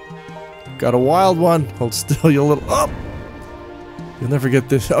 Got a wild one. Hold still, you little... Oh! You'll never get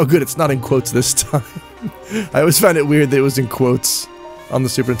this. Oh, good, it's not in quotes this time. I always found it weird that it was in quotes on the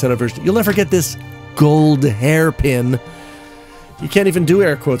Super Nintendo version. You'll never get this gold hairpin. You can't even do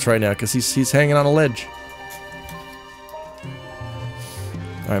air quotes right now because he's hanging on a ledge.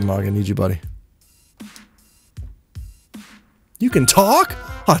 Alright, Mog, I need you, buddy. You can talk?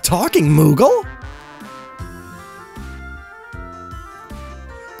 A talking Moogle?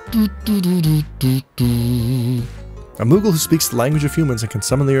 A Moogle who speaks the language of humans and can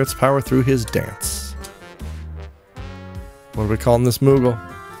summon the Earth's power through his dance. What are we calling this Moogle?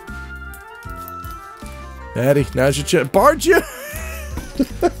 Daddy, now's your chance. Barge you!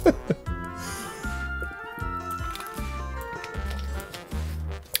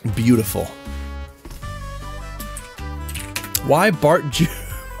 Beautiful. Why Bart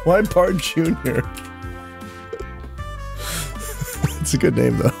Why Bart Jr.? It's a good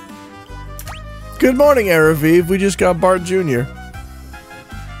name, though. Good morning, Araviv. We just got Bart Jr.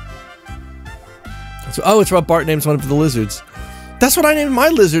 So, oh, it's what Bart names one of the lizards. That's what I named my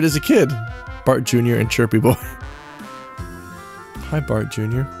lizard as a kid. Bart Jr. and Chirpy Boy. Hi, Bart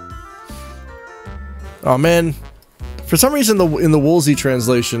Jr. Oh, man. For some reason, in the Woolsey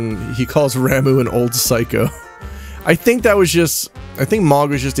translation, he calls Ramu an old psycho. I think that was just... I think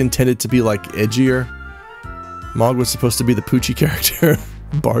Mog was just intended to be, like, edgier. Mog was supposed to be the Poochie character.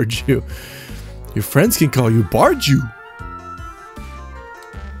 Barju. Your friends can call you Barju.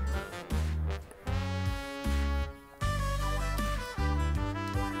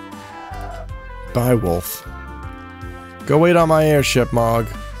 Bye, Wolf. Go wait on my airship, Mog.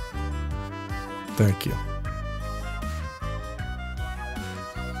 Thank you.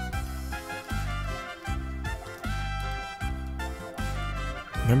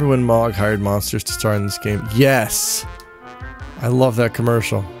 Remember when Mog hired monsters to star in this game? Yes! I love that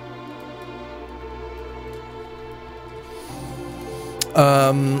commercial.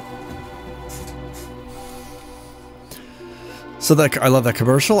 So I love that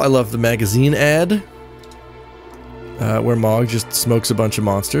commercial. I love the magazine ad. Where Mog just smokes a bunch of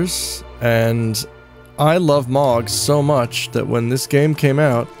monsters. And I love Mog so much that when this game came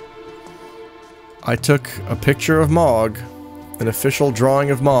out, I took a picture of Mog, an official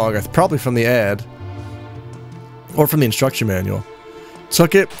drawing of Mog, probably from the ad, or from the instruction manual.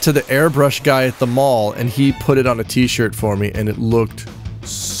 Took it to the airbrush guy at the mall, and he put it on a t-shirt for me, and it looked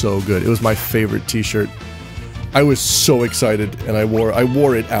so good. It was my favorite t-shirt. I was so excited, and I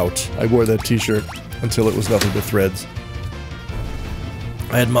wore it out. I wore that t-shirt until it was nothing but threads.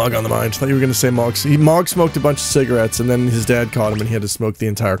 I had Mog on the mind. I thought you were going to say Mog. Mog smoked a bunch of cigarettes, and then his dad caught him, and he had to smoke the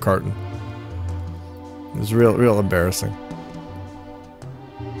entire carton. It was real embarrassing.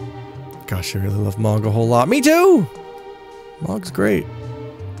 Gosh, I really love Mog a whole lot. Me too! Mog's great.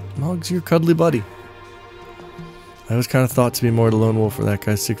 Mog's your cuddly buddy. I always kind of thought to be more the lone wolf for that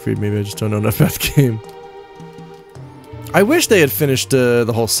guy Siegfried. Maybe I just don't know enough about the game. I wish they had finished the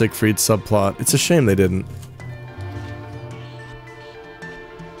whole Siegfried subplot. It's a shame they didn't.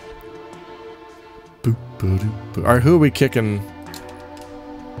 Boop, boop, boop. Alright, who are we kicking?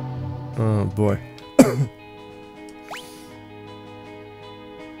 Oh boy.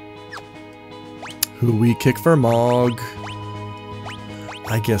 Who we kick for Mog?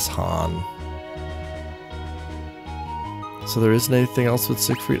 I guess Han. So there isn't anything else with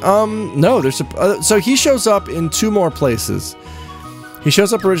Siegfried? No, there's so he shows up in 2 more places. He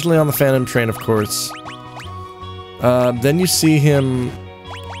shows up originally on the Phantom Train, of course. Then you see him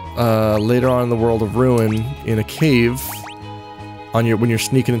later on in the World of Ruin in a cave on when you're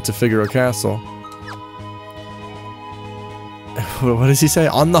sneaking into Figaro Castle. What does he say?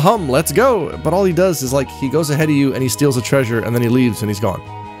 On the hum, let's go! But all he does is, like, he goes ahead of you and he steals a treasure and then he leaves and he's gone.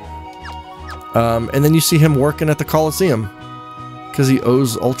 And then you see him working at the Colosseum. Because he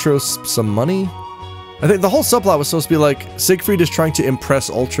owes Ultros some money? I think the whole subplot was supposed to be like, Siegfried is trying to impress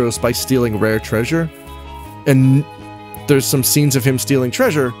Ultros by stealing rare treasure. And there's some scenes of him stealing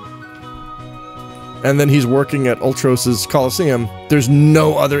treasure. And then he's working at Ultros' Colosseum. There's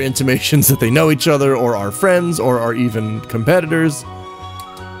no other intimations that they know each other, or are friends, or are even competitors.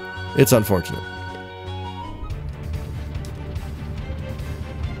 It's unfortunate.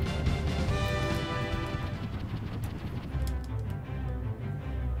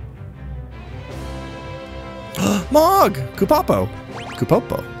 Mog! Kupopo!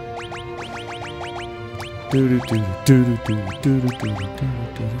 Kupopo.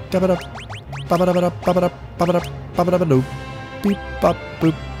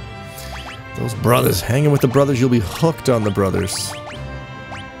 Those brothers. Hanging with the brothers, you'll be hooked on the brothers.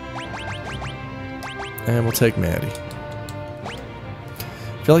 And we'll take Maddie.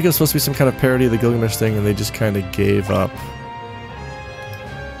 I feel like it was supposed to be some kind of parody of the Gilgamesh thing, and they just kind of gave up.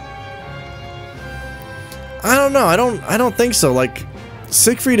 I don't know. I don't think so. Like,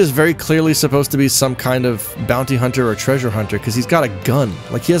 Siegfried is very clearly supposed to be some kind of bounty hunter or treasure hunter because he's got a gun.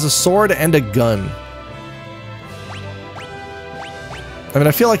 Like, he has a sword and a gun. I mean,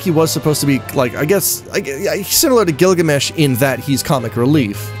 I feel like he was supposed to be, like, I guess, similar to Gilgamesh in that he's comic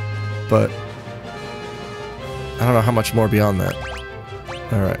relief. But I don't know how much more beyond that.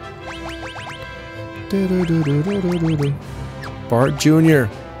 Alright. Bart Jr.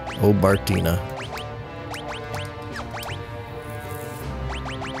 Oh, Bartina.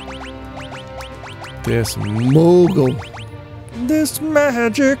 This Moogle. This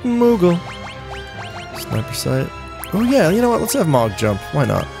magic Moogle. Sniper sight. Oh yeah, you know what? Let's have Mog jump. Why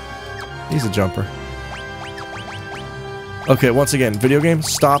not? He's a jumper. Okay, once again, video game,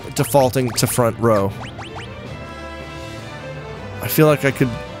 stop defaulting to front row. I feel like I could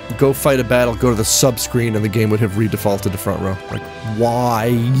go fight a battle, go to the sub-screen, and the game would have redefaulted to front row. Like,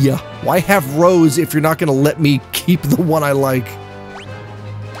 why? Why have rows if you're not gonna let me keep the one I like?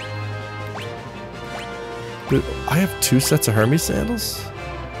 I have 2 sets of Hermes sandals?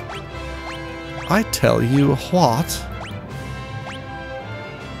 I tell you what.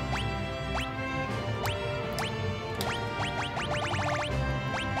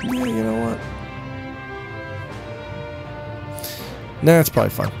 Yeah, you know what? Nah, it's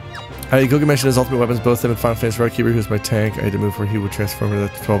probably fine. Gilgamesh and his ultimate weapons, both him and Final Fantasy Record who's my tank. I had to move where he would transform into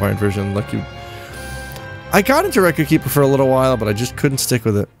that 12 iron version. Lucky. I got into Record Keeper for a little while, but I just couldn't stick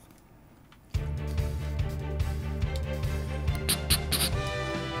with it.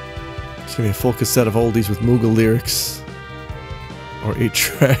 Just give me a full cassette of oldies with Moogle lyrics. Or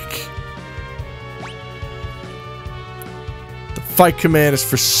 8-track. The fight command is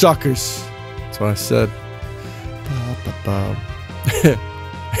for suckers. That's what I said.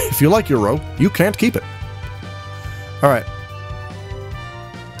 If you like your row, you can't keep it. Alright.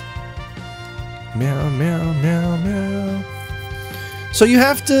 Meow, meow, meow, meow. So you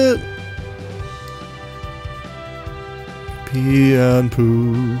have to pee and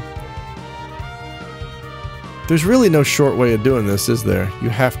poo. There's really no short way of doing this, is there? You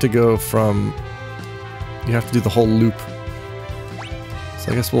have to go from... You have to do the whole loop.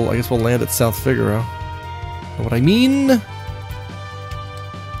 So I guess we'll land at South Figaro. Know what I mean?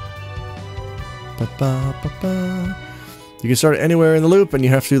 Ba-ba-ba-ba. You can start anywhere in the loop, and you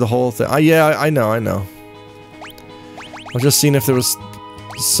have to do the whole thing. Yeah, I know. I was just seeing if there was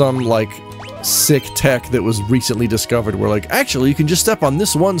some, like, sick tech that was recently discovered where, like, actually, you can just step on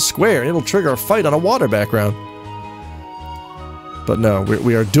this one square, and it'll trigger a fight on a water background. But no,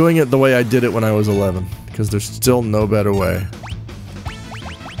 we are doing it the way I did it when I was 11, because there's still no better way.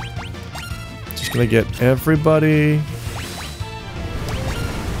 Just gonna get everybody...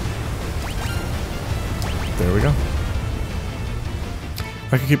 There we go.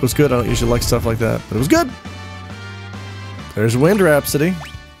 Record keep was good. I don't usually like stuff like that, but it was good. There's Wind Rhapsody.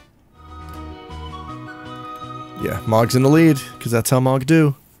 Yeah, Mog's in the lead, because that's how Mog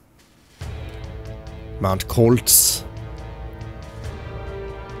do. Mount Colts.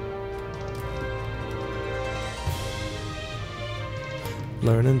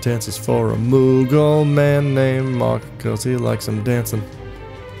 Learning dances for a Moogle man named Mog, because he likes him dancing.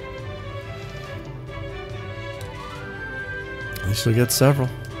 At least you'll get several.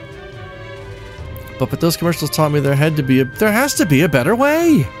 But those commercials taught me there has to be a better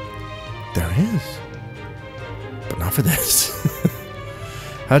way. There is. But not for this.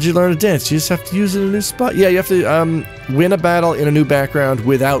 How'd you learn to dance? You just have to use it in a new spot? Yeah, you have to win a battle in a new background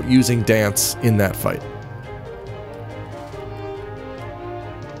without using dance in that fight.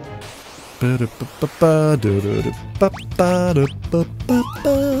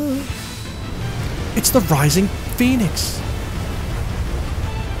 It's the Rising Phoenix.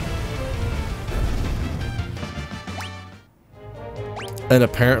 And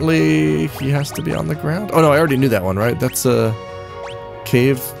apparently he has to be on the ground. Oh no, I already knew that one, right? That's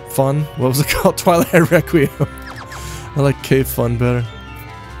Cave Fun. What was it called? Twilight Requiem. I like Cave Fun better.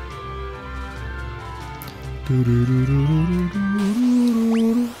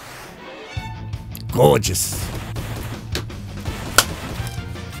 Gorgeous.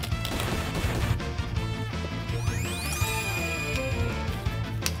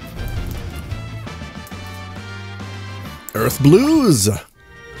 Earth Blues.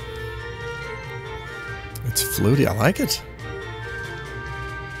 It's fluty. I like it.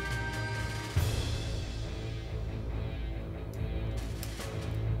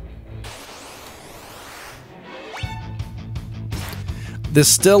 This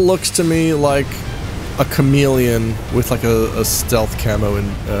still looks to me like a chameleon with like a stealth camo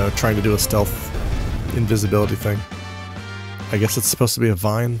and trying to do a stealth invisibility thing. I guess it's supposed to be a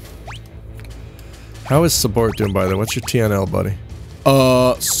vine. How is support doing, by the way? What's your TNL, buddy?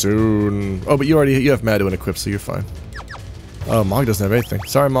 Soon. Oh, but you have Maduin equipped, so you're fine. Oh, Mog doesn't have anything.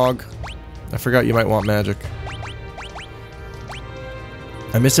 Sorry, Mog. I forgot you might want magic.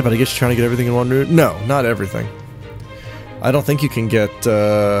 I missed it, but I guess you're trying to get everything in one route? No, not everything. I don't think you can get,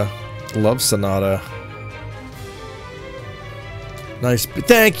 Love Sonata. Nice.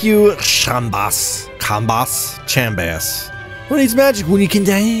 Thank you, Chambas. Who needs magic when you can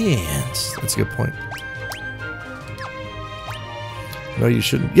dance? That's a good point. No, you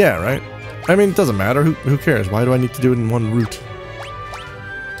shouldn't. Yeah, right? I mean, it doesn't matter. Who cares? Why do I need to do it in one route?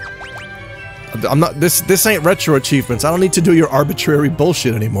 I'm not... This ain't retro achievements. I don't need to do your arbitrary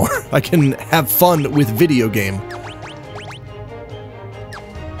bullshit anymore. I can have fun with video game.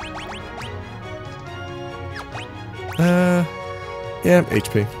 Yeah,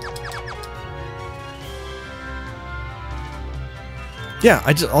 HP. Yeah,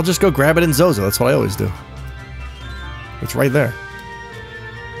 I'll just go grab it in Zozo. That's what I always do. It's right there.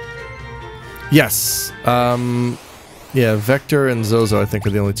 Yes. Yeah, Vector and Zozo, I think,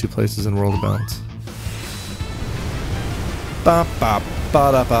 are the only two places in World of Balance. Ba ba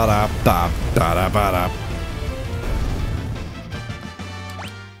ba da ba da ba da da ba da.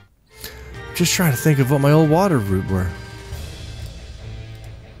 Just trying to think of what my old water route were.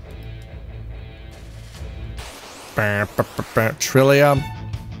 Trillium.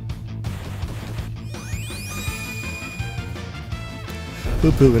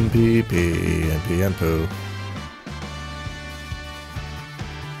 Poo poo and pee pee and pee and poo.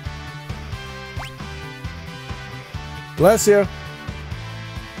 Bless you.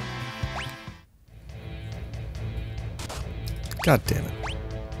 God damn it.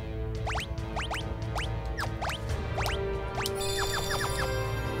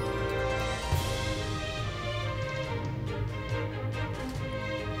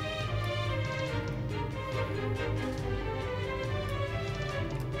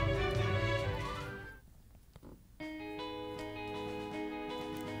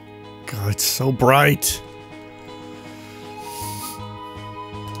 God, it's so bright.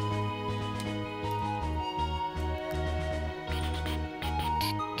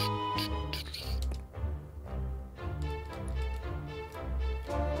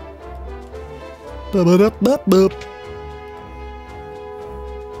 Ba-ba-da-ba-boop.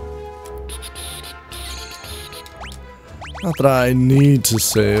 Not that I need to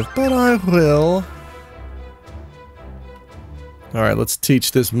save, but I will. Alright, let's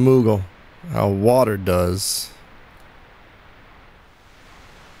teach this Moogle how water does.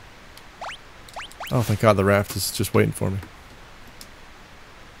 Oh, thank God the raft is just waiting for me.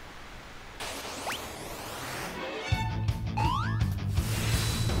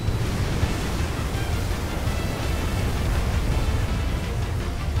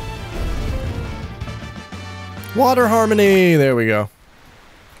 Water harmony! There we go.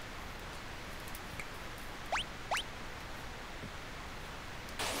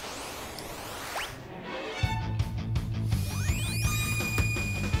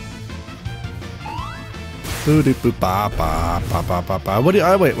 What do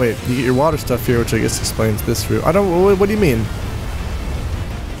you, wait, you get your water stuff here, which I guess explains this route. I don't, what do you mean?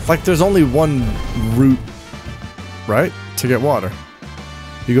 Like there's only one route, right? To get water.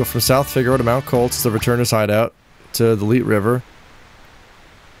 You go from South Figaro to Mount Colts, the Returner's Hideout, to the Leet River.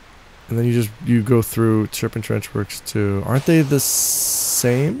 And then you go through Serpent Trench Works too. Aren't they the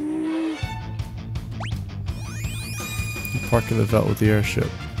same? You park in the Veldt with the airship.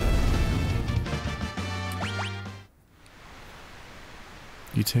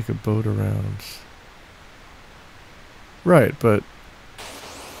 You take a boat around. Right, but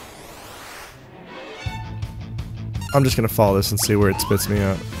I'm just gonna follow this and see where it spits me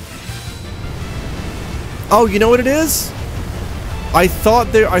out. Oh, you know what it is? I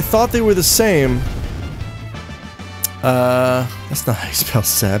thought they were the same. That's not how you spell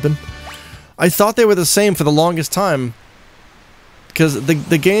Sabin. I thought they were the same for the longest time. Because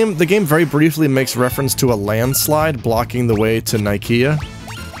the game very briefly makes reference to a landslide blocking the way to Nicaea.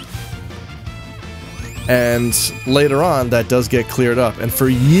 And later on, that does get cleared up. And for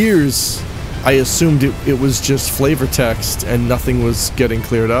years, I assumed it was just flavor text and nothing was getting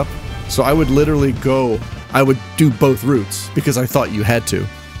cleared up. So I would literally I would do both routes because I thought you had to.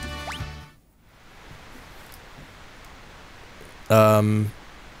 And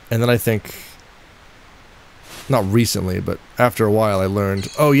then I think, not recently, but after a while I learned,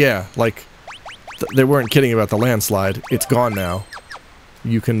 oh yeah, like, they weren't kidding about the landslide. It's gone now.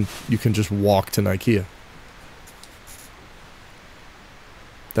 You can just walk to Nicaea.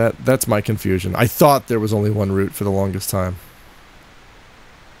 That's my confusion. I thought there was only one route for the longest time.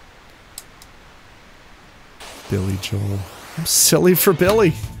 Billy Joel. I'm silly for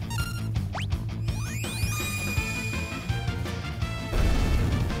Billy.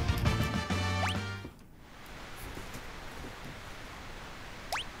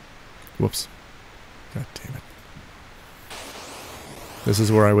 Whoops. God damn it. This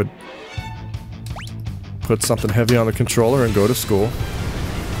is where I would put something heavy on the controller and go to school.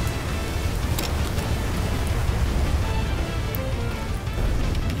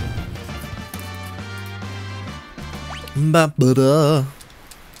 Ba-ba-da.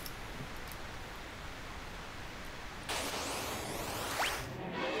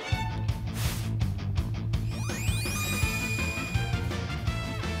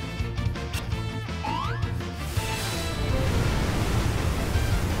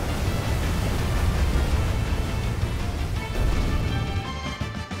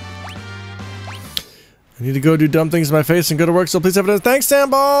 I need to go do dumb things to my face and go to work, so please have it. Thanks,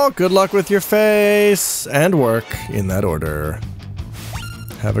 Sandball! Good luck with your face and work in that order.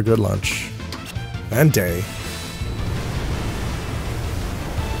 Have a good lunch. And day.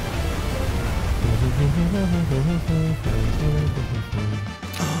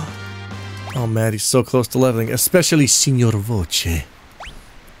 Oh, man, he's so close to leveling, especially Signor Voce.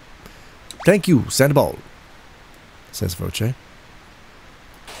 Thank you, Sandball, says Voce.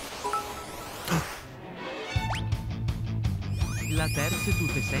 La terza to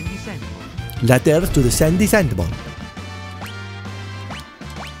the sandy sandball. La terre to the sandy sandball.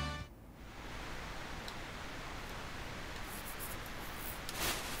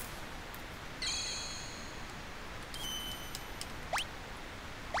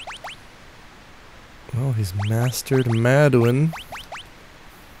 Well, he's mastered Maduin.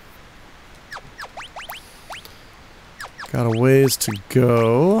 Got a ways to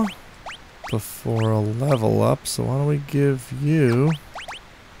go before a level up, so why don't we give you...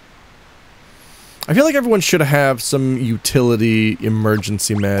 I feel like everyone should have some utility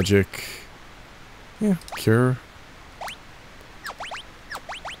emergency magic. Yeah, cure.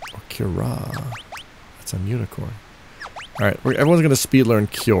 Or cura. That's on unicorn. Alright, everyone's gonna speed learn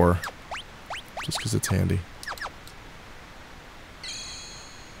cure. Just because it's handy.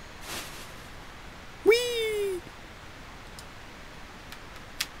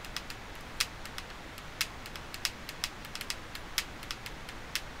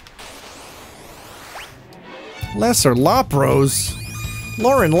 Lesser Lopros?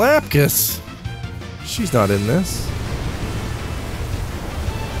 Lauren Lapkus? She's not in this.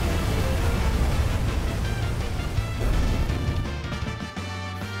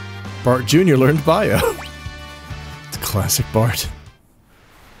 Bart Jr. learned bio. It's classic Bart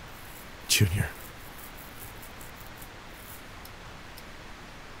Jr.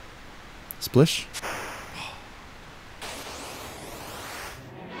 Splish?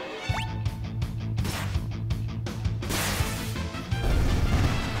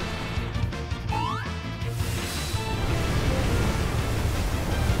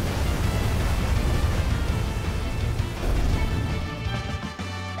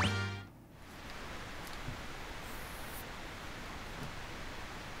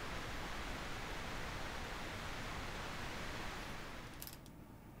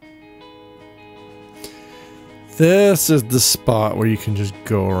 This is the spot where you can just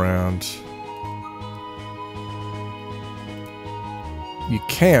go around. You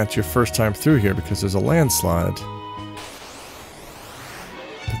can't your first time through here because there's a landslide.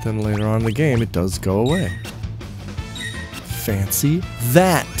 But then later on in the game, it does go away. Fancy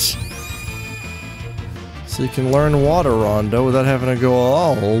that! So you can learn Water Rondo without having to go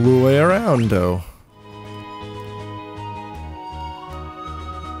all the way around, though.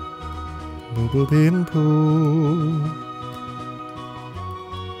 Boo boo poo.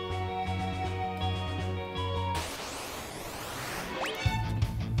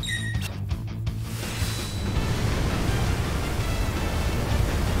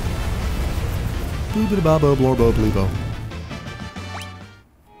 Boobity babo blorbo bleebo.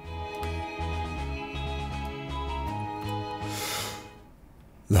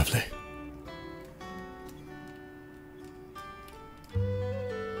 Lovely.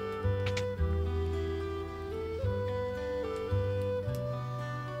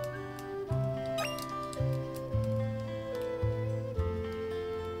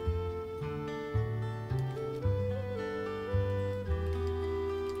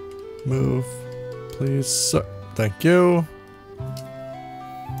 Move, please, sir. Thank you.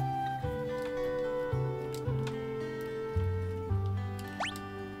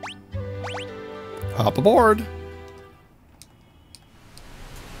 Hop aboard.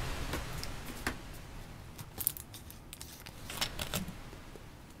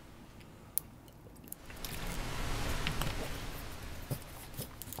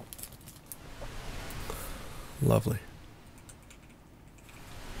 Lovely.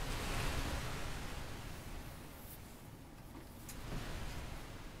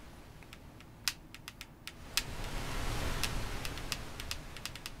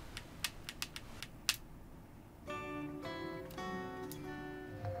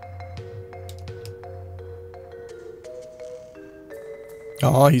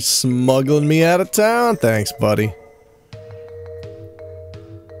 Oh, he's smuggling me out of town. Thanks, buddy.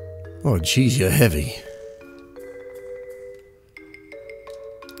 Oh, geez, you're heavy.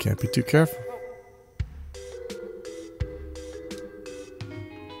 Can't be too careful.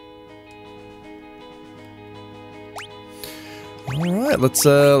 All right, let's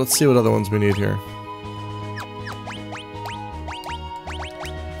see what other ones we need here.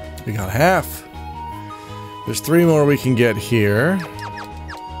 We got half. There's 3 more we can get here.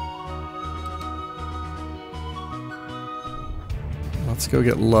 Let's go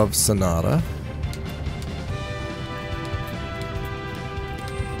get Love Sonata.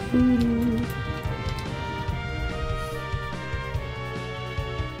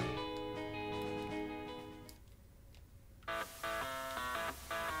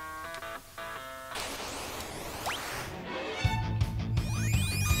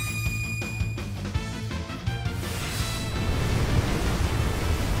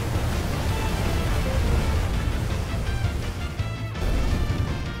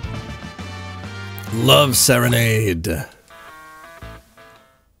 Love Serenade.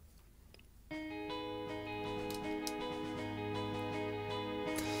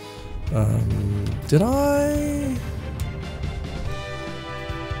 Did I?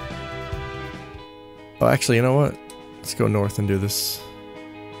 Oh, actually, you know what? Let's go north and do this.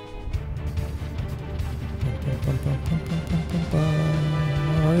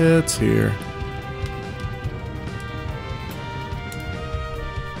 It's here.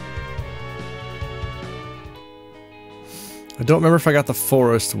 I don't remember if I got the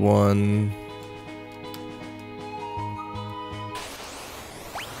forest one.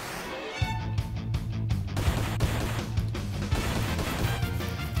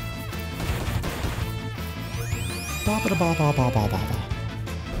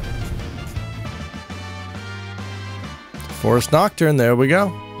 Forest Nocturne, there we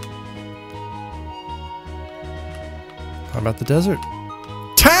go. about the desert?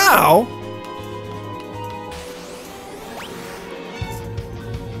 Tau!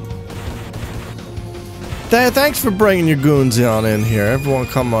 Thanks for bringing your goons on in here. Everyone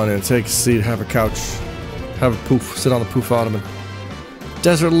come on in, take a seat, have a couch. Have a poof, sit on the poof ottoman.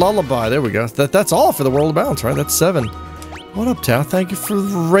 Desert Lullaby, there we go. That's all for the World of Balance, right? That's 7. What up, Tau? Thank you for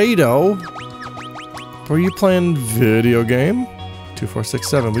the Rado. Were you playing video game?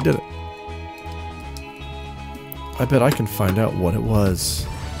 2467, we did it. I bet I can find out what it was.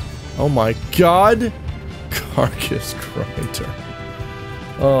 Oh my god! Carcass Grinder.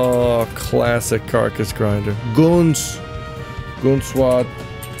 Oh, classic Carcass Grinder. Goons! Goon SWAT.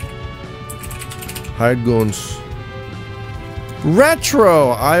 Hide goons.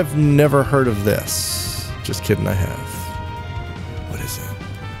 Retro! I've never heard of this. Just kidding, I have. What is it?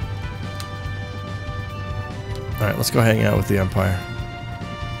 Alright, let's go hang out with the Empire.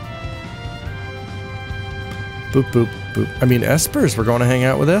 Boop, boop, boop. I mean, Espers. We're going to hang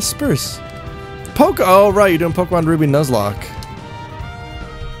out with Espers. Oh, right. You're doing Pokemon Ruby Nuzlocke.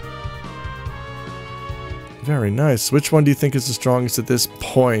 Very nice. Which one do you think is the strongest at this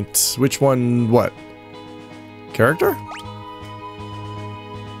point? Which one, what? Character?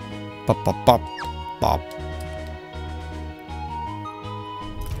 Bop, bop, bop, bop.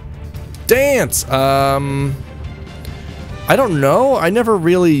 Dance! I don't know. I never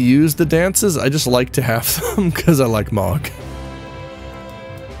really used the dances. I just like to have them because I like Mog.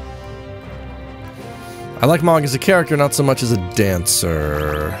 I like Mog as a character, not so much as a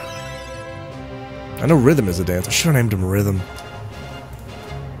dancer. I know Rhythm is a dancer. I should have named him Rhythm.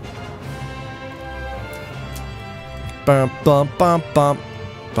 Bum bum bum bum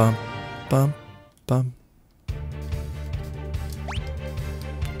bum bum bum.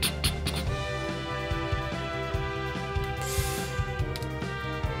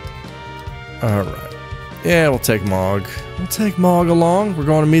 Alright. Yeah, we'll take Mog. We'll take Mog along. We're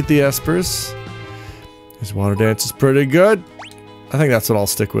going to meet the Espers. His water dance is pretty good. I think that's what I'll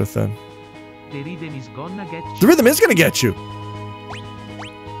stick with then. The rhythm is gonna get you. The rhythm is gonna get you!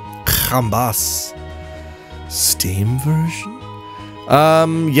 Jambas. Steam version?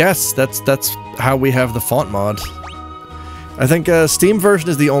 Yes, that's how we have the font mod. I think Steam version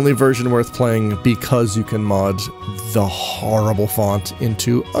is the only version worth playing because you can mod the horrible font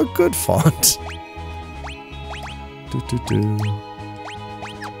into a good font.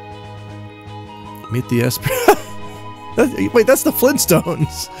 Meet the Esper. Wait, that's the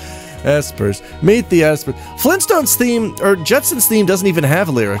Flintstones. Espers. Meet the Espers. Flintstones theme, or Jetsons theme doesn't even have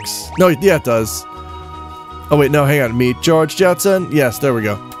lyrics. No, yeah, it does. Oh wait, no, hang on. Meet George Jetson. Yes, there we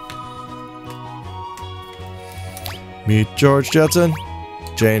go. Meet George Jetson.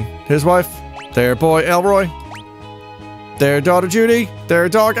 Jane, his wife. Their boy Elroy. Their daughter Judy. Their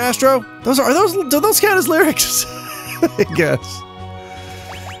dog Astro. Do those count as lyrics? I guess.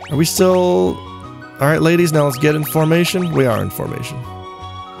 Are we still... Alright, ladies, now let's get in formation. We are in formation.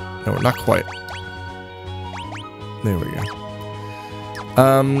 No, we're not quite. There we go.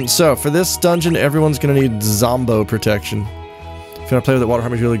 So, for this dungeon, everyone's gonna need Zombo protection. If you wanna play with it, Water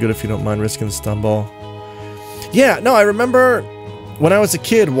Harmony's really good if you don't mind risking the stun ball. Yeah, no, I remember when I was a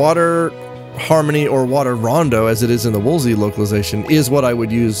kid, Water Harmony or Water Rondo, as it is in the Woolsey localization, is what I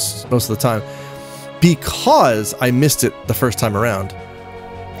would use most of the time. Because I missed it the first time around.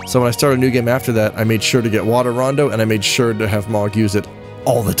 So when I started a new game after that, I made sure to get Water Rondo, and I made sure to have Mog use it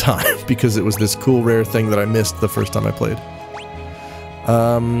all the time, because it was this cool, rare thing that I missed the first time I played.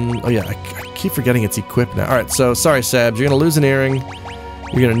 Oh yeah, I keep forgetting it's equipped now. Alright, so, sorry Sabs, you're gonna lose an earring.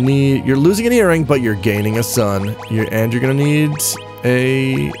 You're losing an earring, but you're gaining a sun. And you're gonna need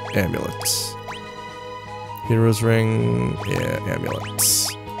a amulet. Hero's ring, yeah,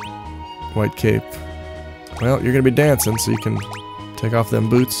 amulets. White cape. Well, you're gonna be dancing, so you can take off them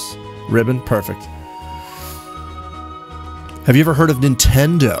boots. Ribbon, perfect. Have you ever heard of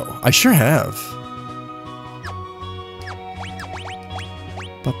Nintendo? I sure have.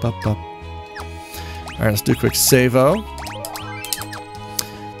 Bup, bup, bup. Alright, let's do a quick save-o. I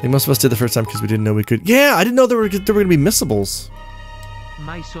think most of us did the first time because we didn't know we could. Yeah, I didn't know there were going to be missables.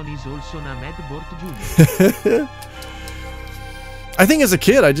 My son is also a Medbort Junior. I think as a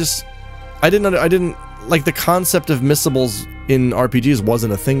kid, I didn't like the concept of missables in RPGs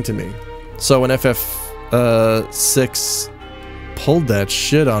wasn't a thing to me. So when FF6 pulled that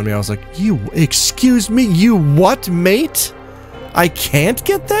shit on me, I was like, excuse me, you what, mate? I can't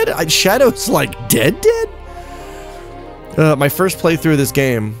get that? Shadow's like dead? My first playthrough of this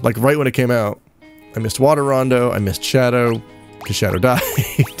game, like right when it came out, I missed Water Rondo, I missed Shadow, because Shadow died,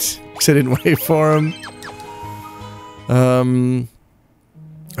 because I didn't wait for him. I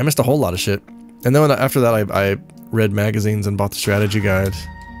missed a whole lot of shit. And then after that, read magazines and bought the strategy guide.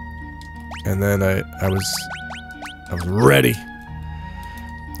 And then I was ready.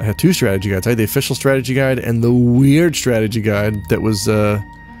 I had 2 strategy guides. I had the official strategy guide and the weird strategy guide that was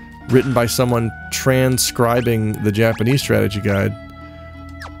written by someone transcribing the Japanese strategy guide.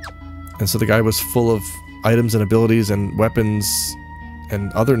 And so the guide was full of items and abilities and weapons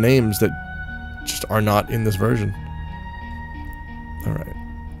and other names that just are not in this version. Alright.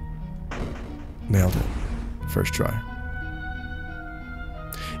 Nailed it. First try.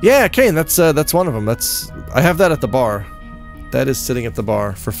 Yeah, Kane, that's one of them. I have that at the bar. That is sitting at the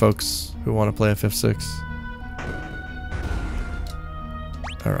bar for folks who want to play FF6.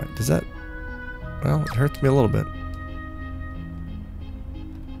 Alright, does that... Well, it hurts me a little bit.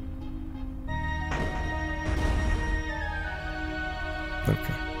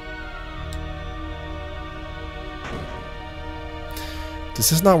 Okay. Does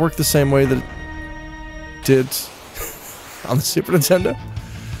this not work the same way that it did on the Super Nintendo?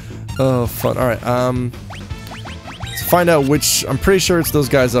 Oh, fun. Alright, let's find out which... I'm pretty sure it's those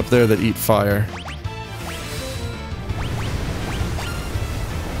guys up there that eat fire.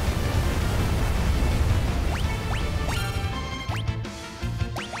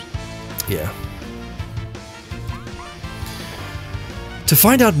 Yeah. To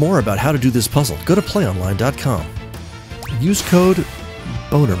find out more about how to do this puzzle, go to playonline.com. Use code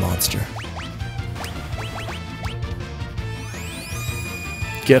BONERMONSTER.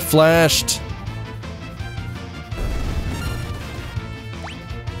 Get flashed!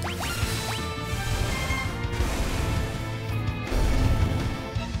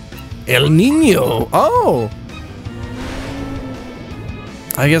 El Nino! Oh!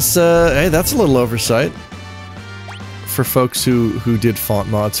 I guess, hey, that's a little oversight. For folks who did font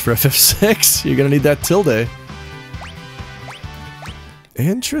mods for FF6, you're gonna need that tilde.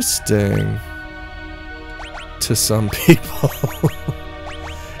 Interesting. To some people.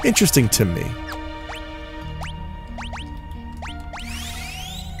 Interesting to me.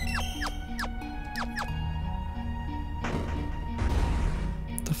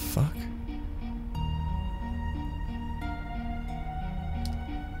 What the fuck?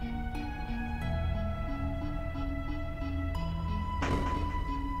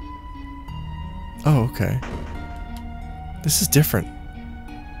 Oh, okay. This is different.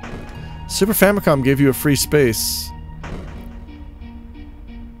 Super Famicom gave you a free space.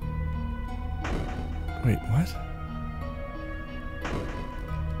 Wait, what?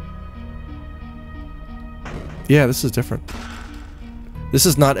 Yeah, this is different. This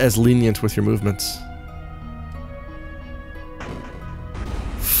is not as lenient with your movements.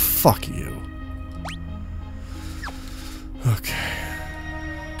 Fuck you. Okay.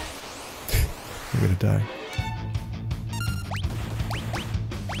 I'm gonna die.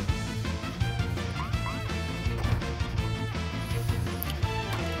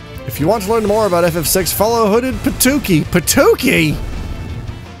 If you want to learn more about FF6, follow Hooded Patuki. Patuki!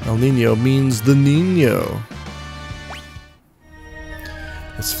 El Nino means the Nino.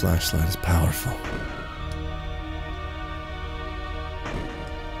 This flashlight is powerful.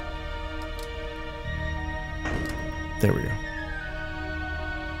 There we go.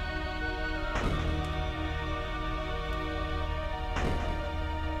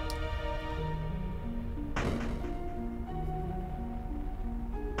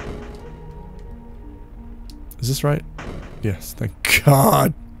 Is this right? Yes, thank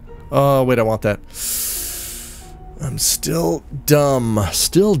God. Oh, wait, I want that. I'm still dumb.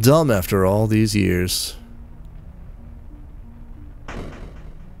 Still dumb after all these years.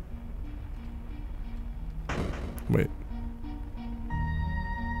 Wait.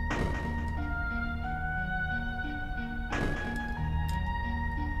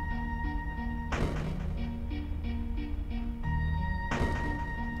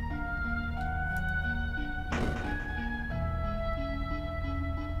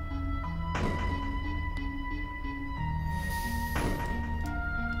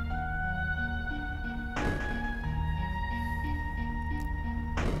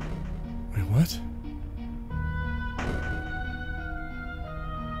 What?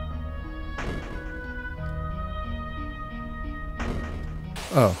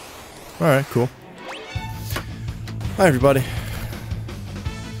 Oh. Alright, cool. Hi, everybody.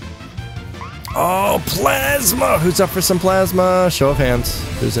 Oh, plasma! Who's up for some plasma? Show of hands.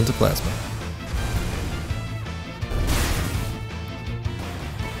 Who's into plasma?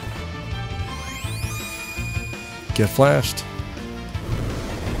 Get flashed.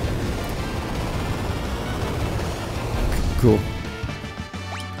 Cool.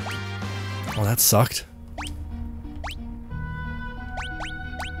 Oh, that sucked.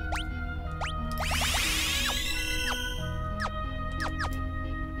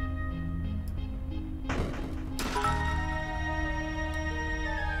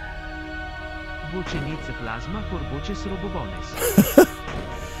 voce nic plasma por voces robobones.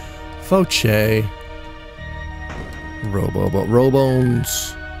 Voce.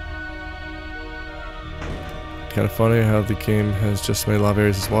 Robones. Kind of funny how the game has just made lava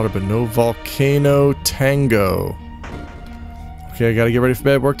areas as water, but no volcano tango. Okay, I gotta get ready for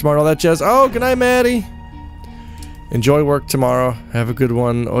bed, work tomorrow, all that jazz. Oh, good night, Maddie. Enjoy work tomorrow. Have a good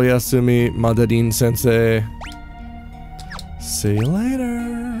one. Oyasumi, Madarin sensei. See you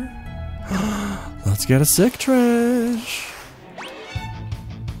later. Let's get a sick trash.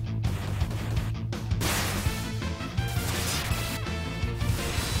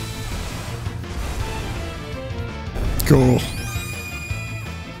 Cool.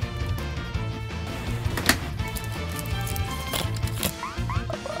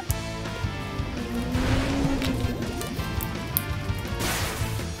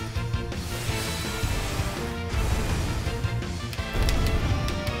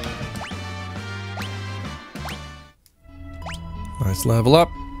 Nice level up.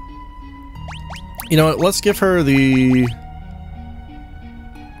 You know what? Let's give her the...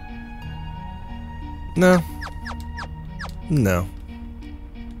 No. No.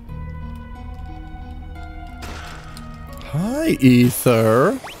 Hi,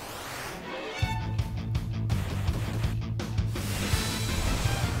 Ether.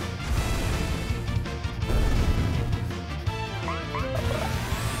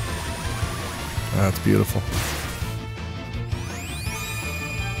 That's beautiful.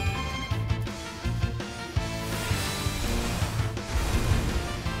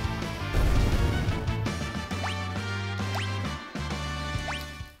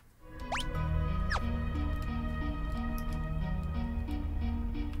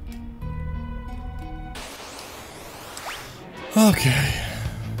 Okay.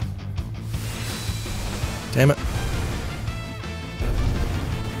 Damn it.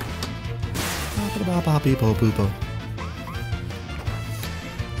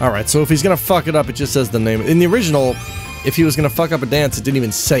 Alright, so if he's gonna fuck it up, it just says the name. In the original, if he was gonna fuck up a dance, it didn't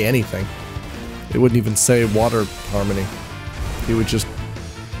even say anything. It wouldn't even say water harmony. He would just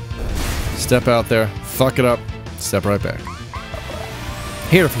step out there, fuck it up, step right back.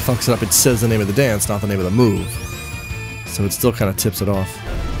 Here, if he fucks it up, it says the name of the dance, not the name of the move. So it still kind of tips it off.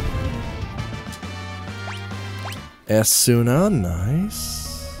 Esuna, nice.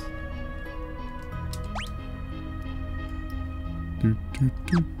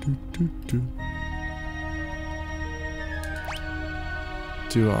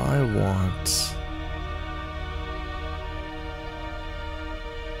 Do I want...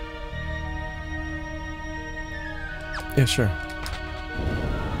 Yeah, sure.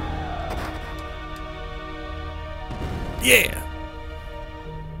 Yeah!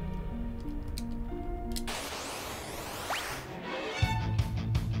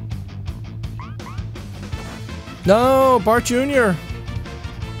 No, Bart Jr.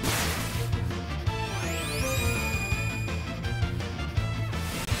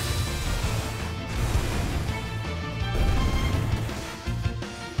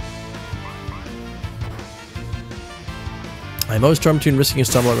 I'm always torn between risking a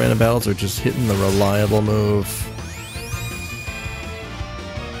stumble at random battles or just hitting the reliable move.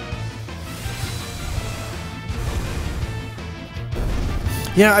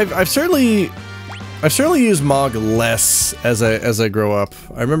 Yeah, I've certainly used Mog less as I grow up.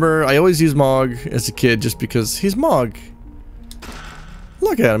 I remember I always used Mog as a kid just because he's Mog.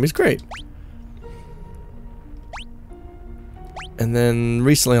 Look at him, he's great. And then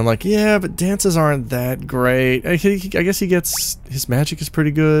recently I'm like, yeah, but dances aren't that great. I guess he gets... his magic is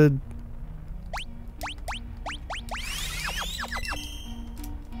pretty good.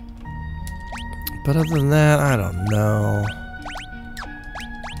 But other than that, I don't know.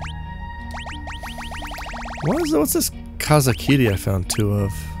 What's this Kazakiri I found two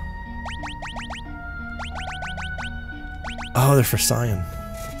of? Oh, they're for Cyan.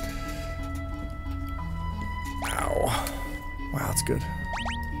 Ow. Wow, that's good.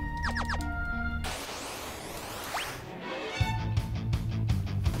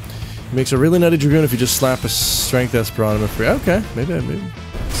 It makes a really nutty Dragoon if you just slap a Strength Esper on him for free. Okay, maybe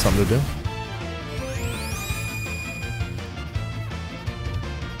something to do.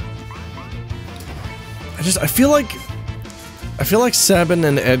 I feel like Sabin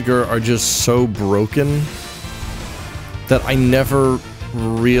and Edgar are just so broken that I never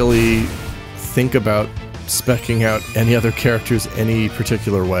really think about speccing out any other characters any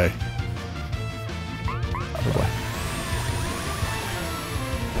particular way. Oh boy.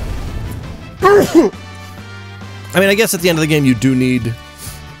 I mean, I guess at the end of the game you do need...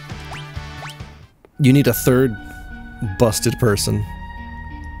 you need a third busted person.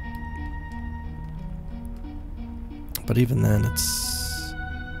 But even then, it's...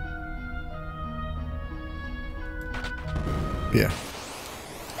 Yeah.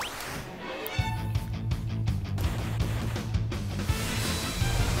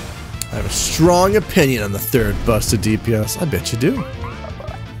 I have a strong opinion on the third busted DPS. I bet you do.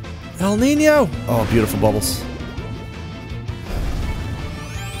 El Nino! Oh, beautiful bubbles.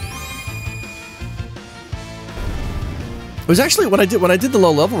 It was actually when I did the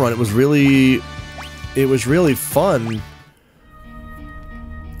low level run, it was really fun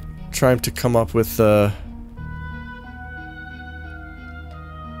trying to come up with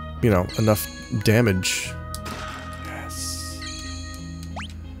you know, enough damage.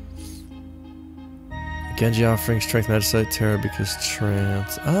 Genji offering strength, Magicite, Terror because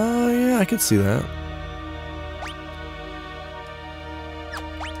trance. Oh yeah, I could see that.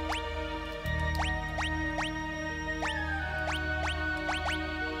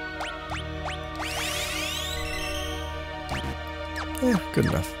 Yeah, good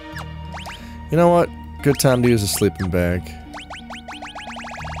enough. You know what? Good time to use a sleeping bag.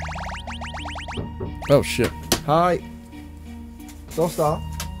 Oh shit. Hi. Don't stop.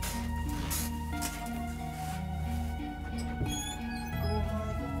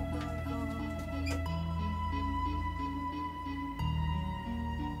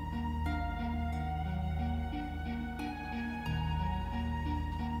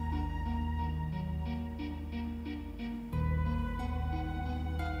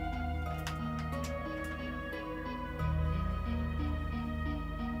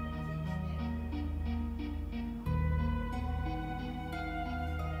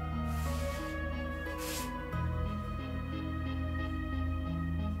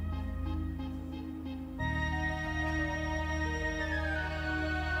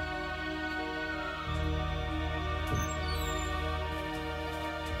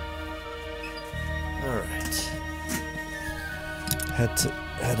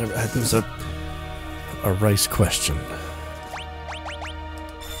 There was a rice question.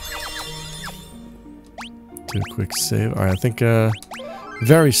 Do a quick save. Alright, I think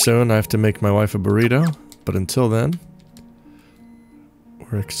very soon I have to make my wife a burrito, but until then,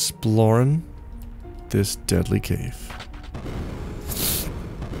 we're exploring this deadly cave.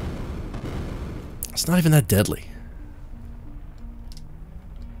 It's not even that deadly.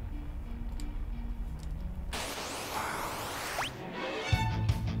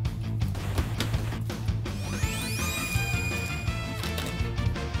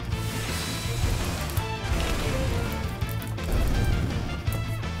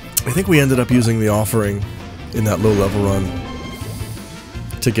 I think we ended up using the offering in that low level run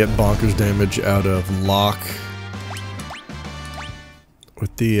to get bonkers damage out of Locke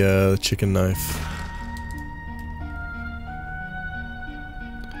with the chicken knife.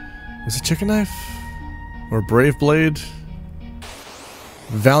 Was it chicken knife? Or brave blade?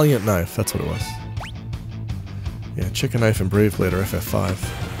 Valiant knife, that's what it was. Yeah, chicken knife and brave blade are FF5.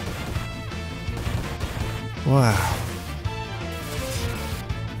 Wow.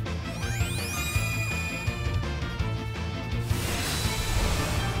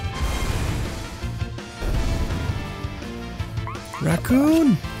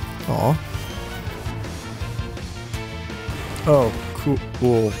 Raccoon! Aw. Oh,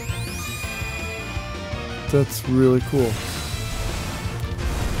 cool. That's really cool.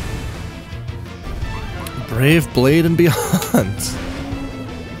 Brave Blade and Beyond!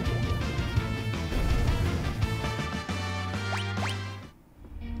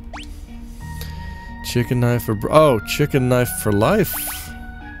 Chicken knife for... Oh, chicken knife for life.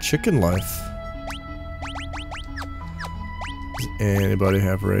 Chicken life. Does anybody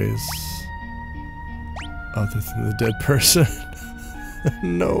have rays? Other than the dead person?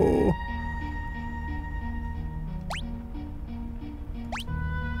 No.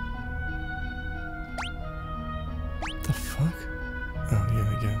 What the fuck? Oh, yeah,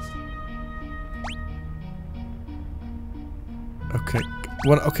 I guess. Okay.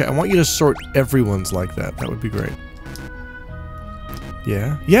 Okay, I want you to sort everyone's like that. That would be great.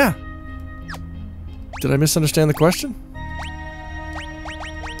 Yeah? Yeah! Did I misunderstand the question?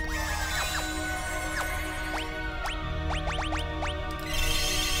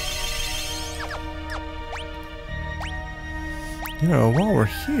 You know, while we're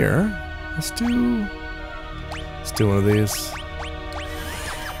here, let's do one of these.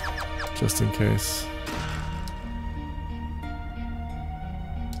 Just in case.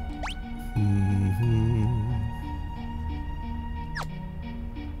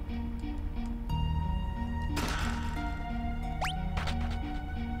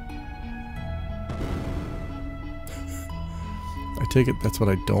 I take it that's what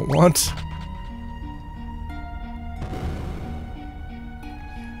I don't want.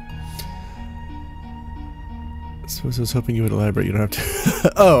 suppose I was hoping you would elaborate. You don't have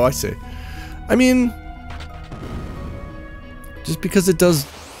to. Oh, I see. I mean, just because it does.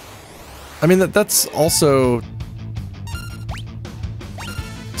 I mean, that's also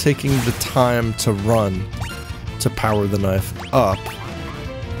taking the time to run to power the knife up.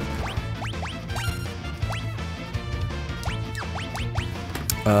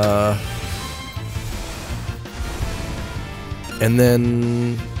 And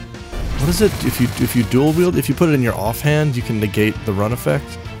then, what is it? If you dual wield, if you put it in your offhand, you can negate the run effect.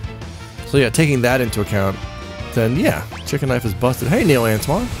 So yeah, taking that into account, then yeah, chicken knife is busted. Hey, Neil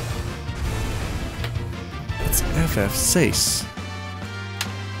Antoine. It's FF6.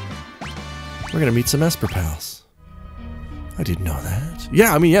 We're gonna meet some Esper pals. I didn't know that.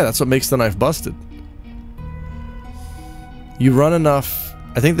 Yeah, I mean, yeah, that's what makes the knife busted. You run enough.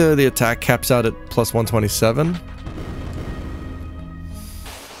 I think the attack caps out at plus 127.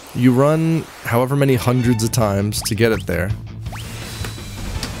 You run however many hundreds of times to get it there.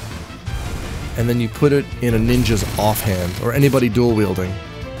 And then you put it in a ninja's offhand, or anybody dual wielding.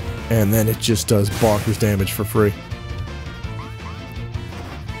 And then it just does bonkers damage for free.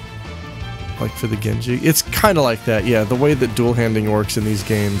 Like for the Genji. It's kind of like that, yeah. The way that dual handing works in these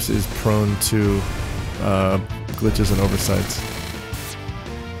games is prone to glitches and oversights.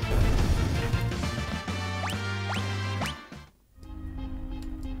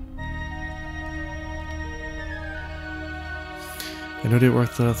 I know it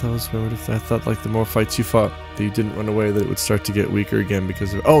worked. I thought like the more fights you fought, that you didn't run away, that it would start to get weaker again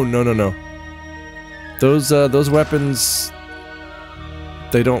because of. Oh no. Those weapons,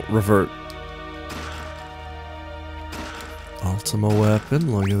 they don't revert. Ultima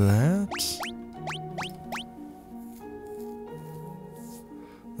weapon. Look at that.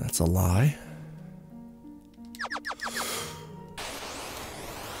 That's a lie.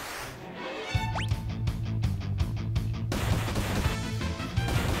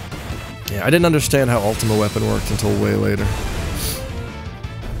 Yeah, I didn't understand how Ultima Weapon worked until way later.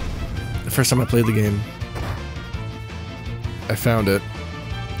 The first time I played the game, I found it,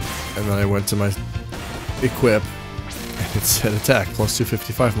 and then I went to my equip, and it said attack, plus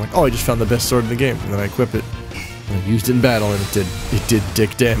 255. I'm like, oh, I just found the best sword in the game. And then I equip it, and I used it in battle, and it did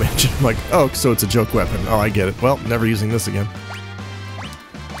dick damage. I'm like, oh, so it's a joke weapon. Oh, I get it. Well, never using this again.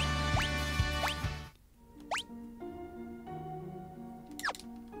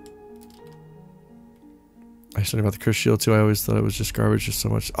 I studied about the Curse Shield too. I always thought it was just garbage, just so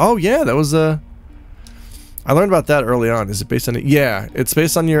much. Oh yeah, that was I learned about that early on. Is it based on it? Yeah, it's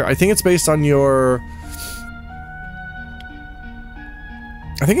based on your. I think it's based on your.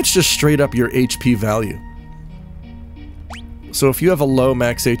 I think it's just straight up your HP value. So if you have a low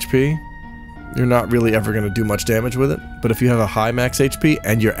max HP, you're not really ever going to do much damage with it. But if you have a high max HP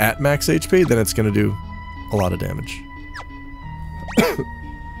and you're at max HP, then it's going to do a lot of damage.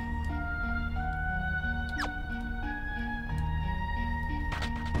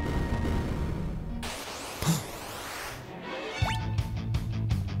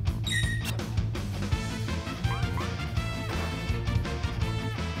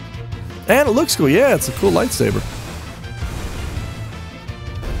 And it looks cool. Yeah, it's a cool lightsaber.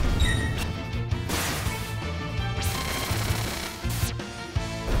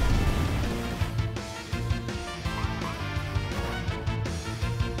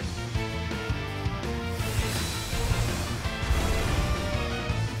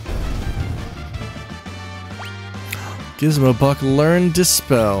 Gizmo Buck learned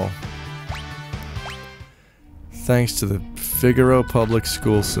Dispel. Thanks to the Figaro public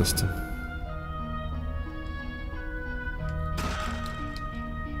school system.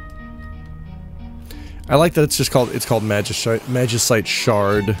 I like that it's called Magicite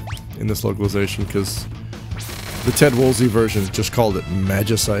Shard in this localization, because the Ted Woolsey version just called it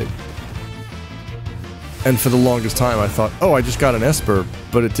Magicite. And for the longest time I thought, oh, I just got an Esper,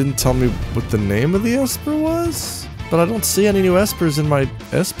 but it didn't tell me what the name of the Esper was? But I don't see any new Espers in my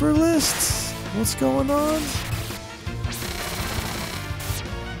Esper lists? What's going on?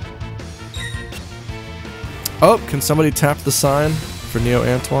 Oh, can somebody tap the sign for Neo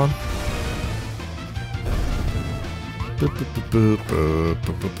Antoine? Did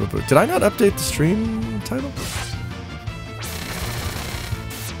I not update the stream title?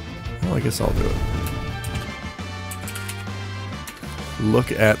 Well, I guess I'll do it.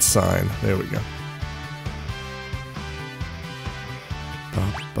 Look at sign. There we go.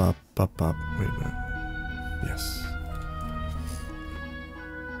 Bop, bop, bop, bop. Wait a minute. Yes.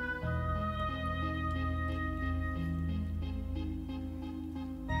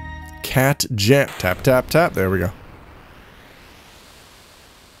 Cat Jam. Tap, tap, tap. There we go.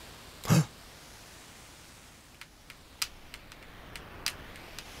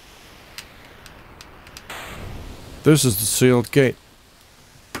 This is the sealed gate.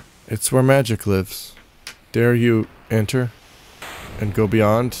 It's where magic lives. Dare you enter and go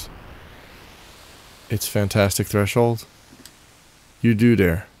beyond its fantastic threshold? You do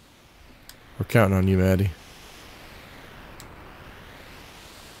dare. We're counting on you, Maddie.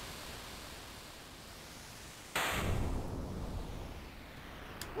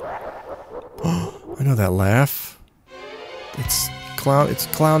 I know that laugh. It's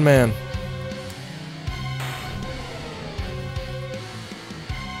Clown Man.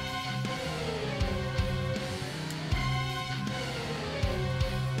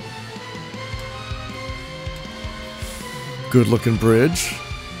 Good looking bridge.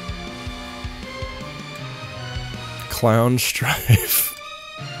 Clown Strife.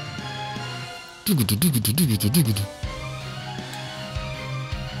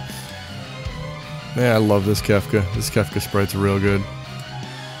 Yeah, I love this Kefka. This Kefka sprite's real good.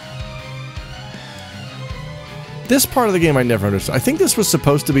 This part of the game I never understood. I think this was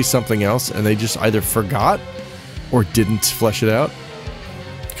supposed to be something else, and they just either forgot or didn't flesh it out.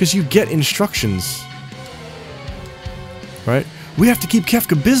 Because you get instructions. Right? We have to keep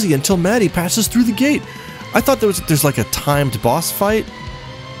Kefka busy until Maddie passes through the gate. I thought there's like a timed boss fight.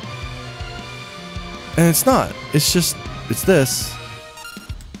 And it's not. It's just, it's this.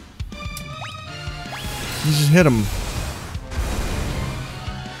 You just hit him.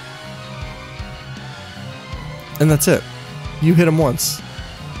 And that's it. You hit him once.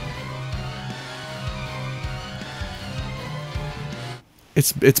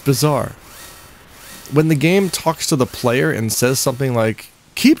 It's bizarre. When the game talks to the player and says something like,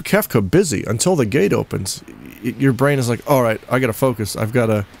 keep Kefka busy until the gate opens, your brain is like, alright, I gotta focus. I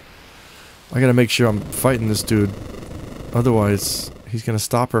gotta make sure I'm fighting this dude. Otherwise, he's gonna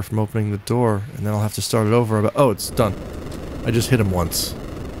stop her from opening the door, and then I'll have to start it over. Oh, it's done. I just hit him once.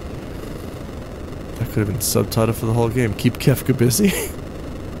 That could have been subtitle for the whole game. Keep Kefka busy.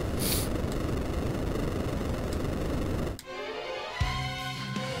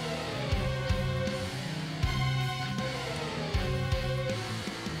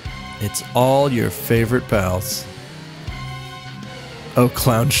 It's all your favorite pals. Oh,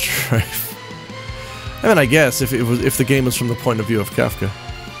 Clown Strife. I mean, I guess if the game was from the point of view of Kefka.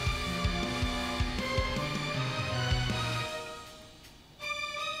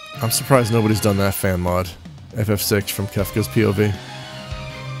 I'm surprised nobody's done that fan mod. FF6 from Kefka's POV.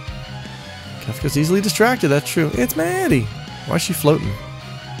 Kefka's easily distracted, that's true. It's Maddie. Why is she floating?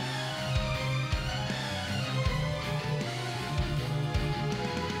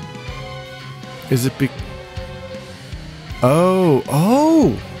 Is it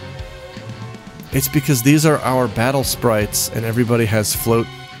Oh! It's because these are our battle sprites and everybody has float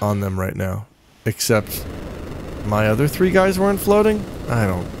on them right now. Except my other three guys weren't floating? I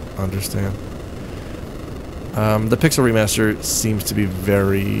don't understand. The Pixel Remaster seems to be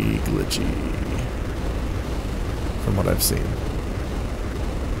very glitchy. From what I've seen.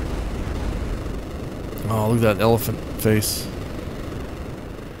 Oh, look at that elephant face.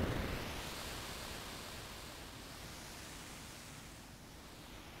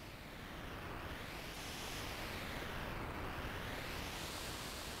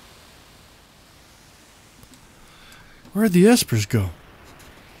 Where'd the espers go?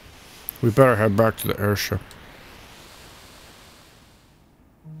 We better head back to the airship.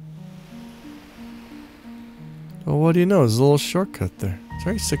 Well, what do you know? There's a little shortcut there. Is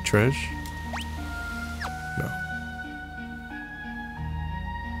there any sick treasure? No.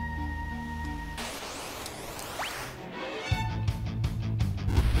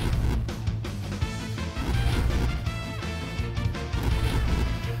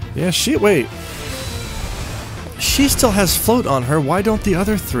 Yeah, wait. She still has float on her. Why don't the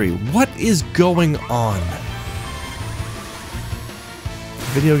other three? What is going on?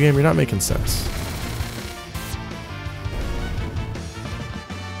 Video game, you're not making sense.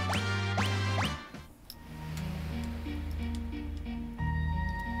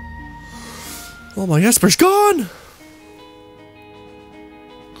 Oh, my Esper's gone!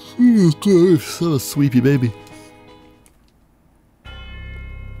 So sweepy baby.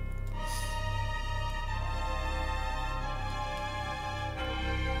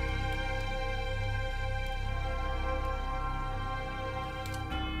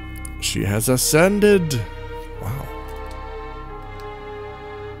 She has ascended. Wow.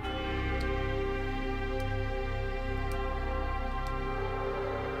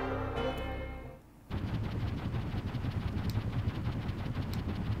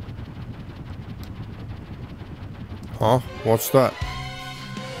 Huh? What's that?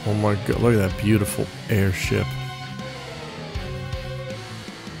 Oh my god, look at that beautiful airship.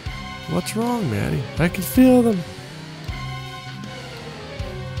 What's wrong, Maddie? I can feel them.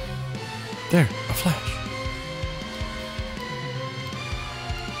 There, a flash.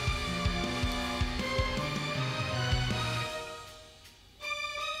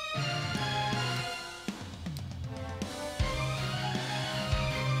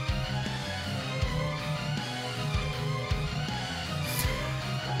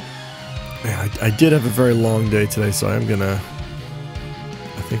 Man, I did have a very long day today, so I'm gonna...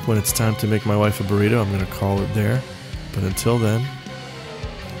 I think when it's time to make my wife a burrito, I'm gonna call it there. But until then,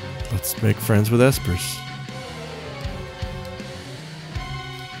 let's make friends with espers.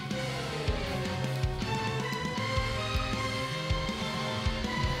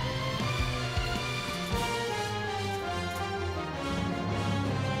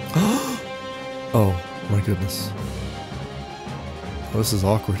 Oh, my goodness. Oh, this is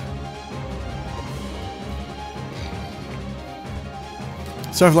awkward.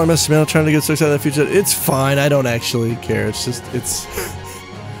 Sorry for long message, man. I'm trying to get so excited in the future. It's fine. I don't actually care. It's just, it's...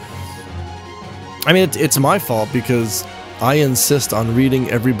 I mean, it's my fault because I insist on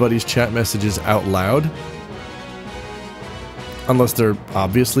reading everybody's chat messages out loud. Unless they're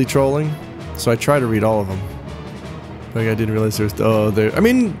obviously trolling. So I try to read all of them. Like, I didn't realize there was... Oh, there... I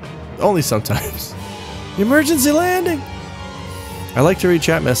mean, only sometimes. Emergency landing! I like to read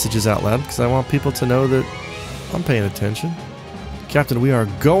chat messages out loud because I want people to know that I'm paying attention. Captain, we are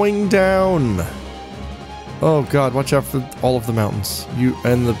going down. Oh god, watch out for all of the mountains. You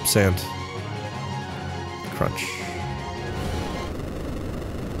and the sand. Crunch.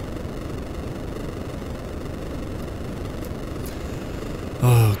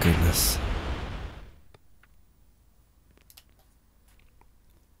 Oh goodness.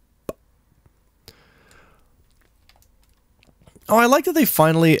 Oh, I like that they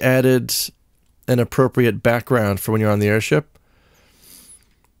finally added an appropriate background for when you're on the airship.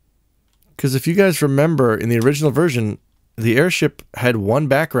 Because if you guys remember, in the original version, the airship had one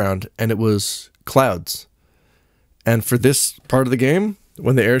background, and it was clouds. And for this part of the game,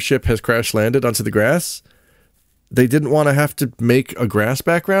 when the airship has crash-landed onto the grass, they didn't want to have to make a grass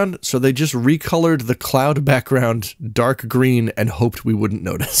background, so they just recolored the cloud background dark green and hoped we wouldn't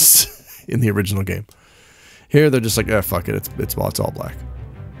notice in the original game. Here, they're just like, eh, fuck it, it's all black.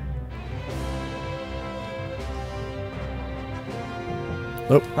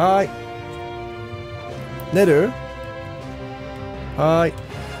 Oh, hi! Knitter. Hi.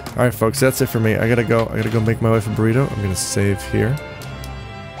 Alright folks, that's it for me. I gotta go make my wife a burrito. I'm gonna save here.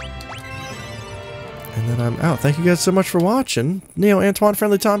 And then I'm out. Thank you guys so much for watching. Neo, Antoine,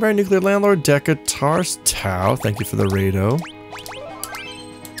 Friendly Tom Bear, Nuclear Landlord, Deca, Tars, Tau. Thank you for the rado.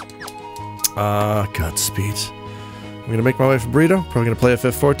 Godspeed. I'm gonna make my wife a burrito. Probably gonna play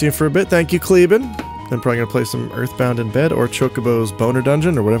FF14 for a bit. Thank you, Kleben. Then probably gonna play some Earthbound in bed or Chocobo's Boner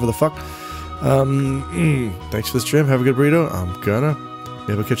Dungeon or whatever the fuck. Thanks for the stream. Have a good burrito. I'm gonna...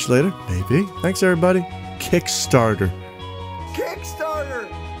 Maybe I'll catch you later. Maybe. Thanks, everybody. Kickstarter.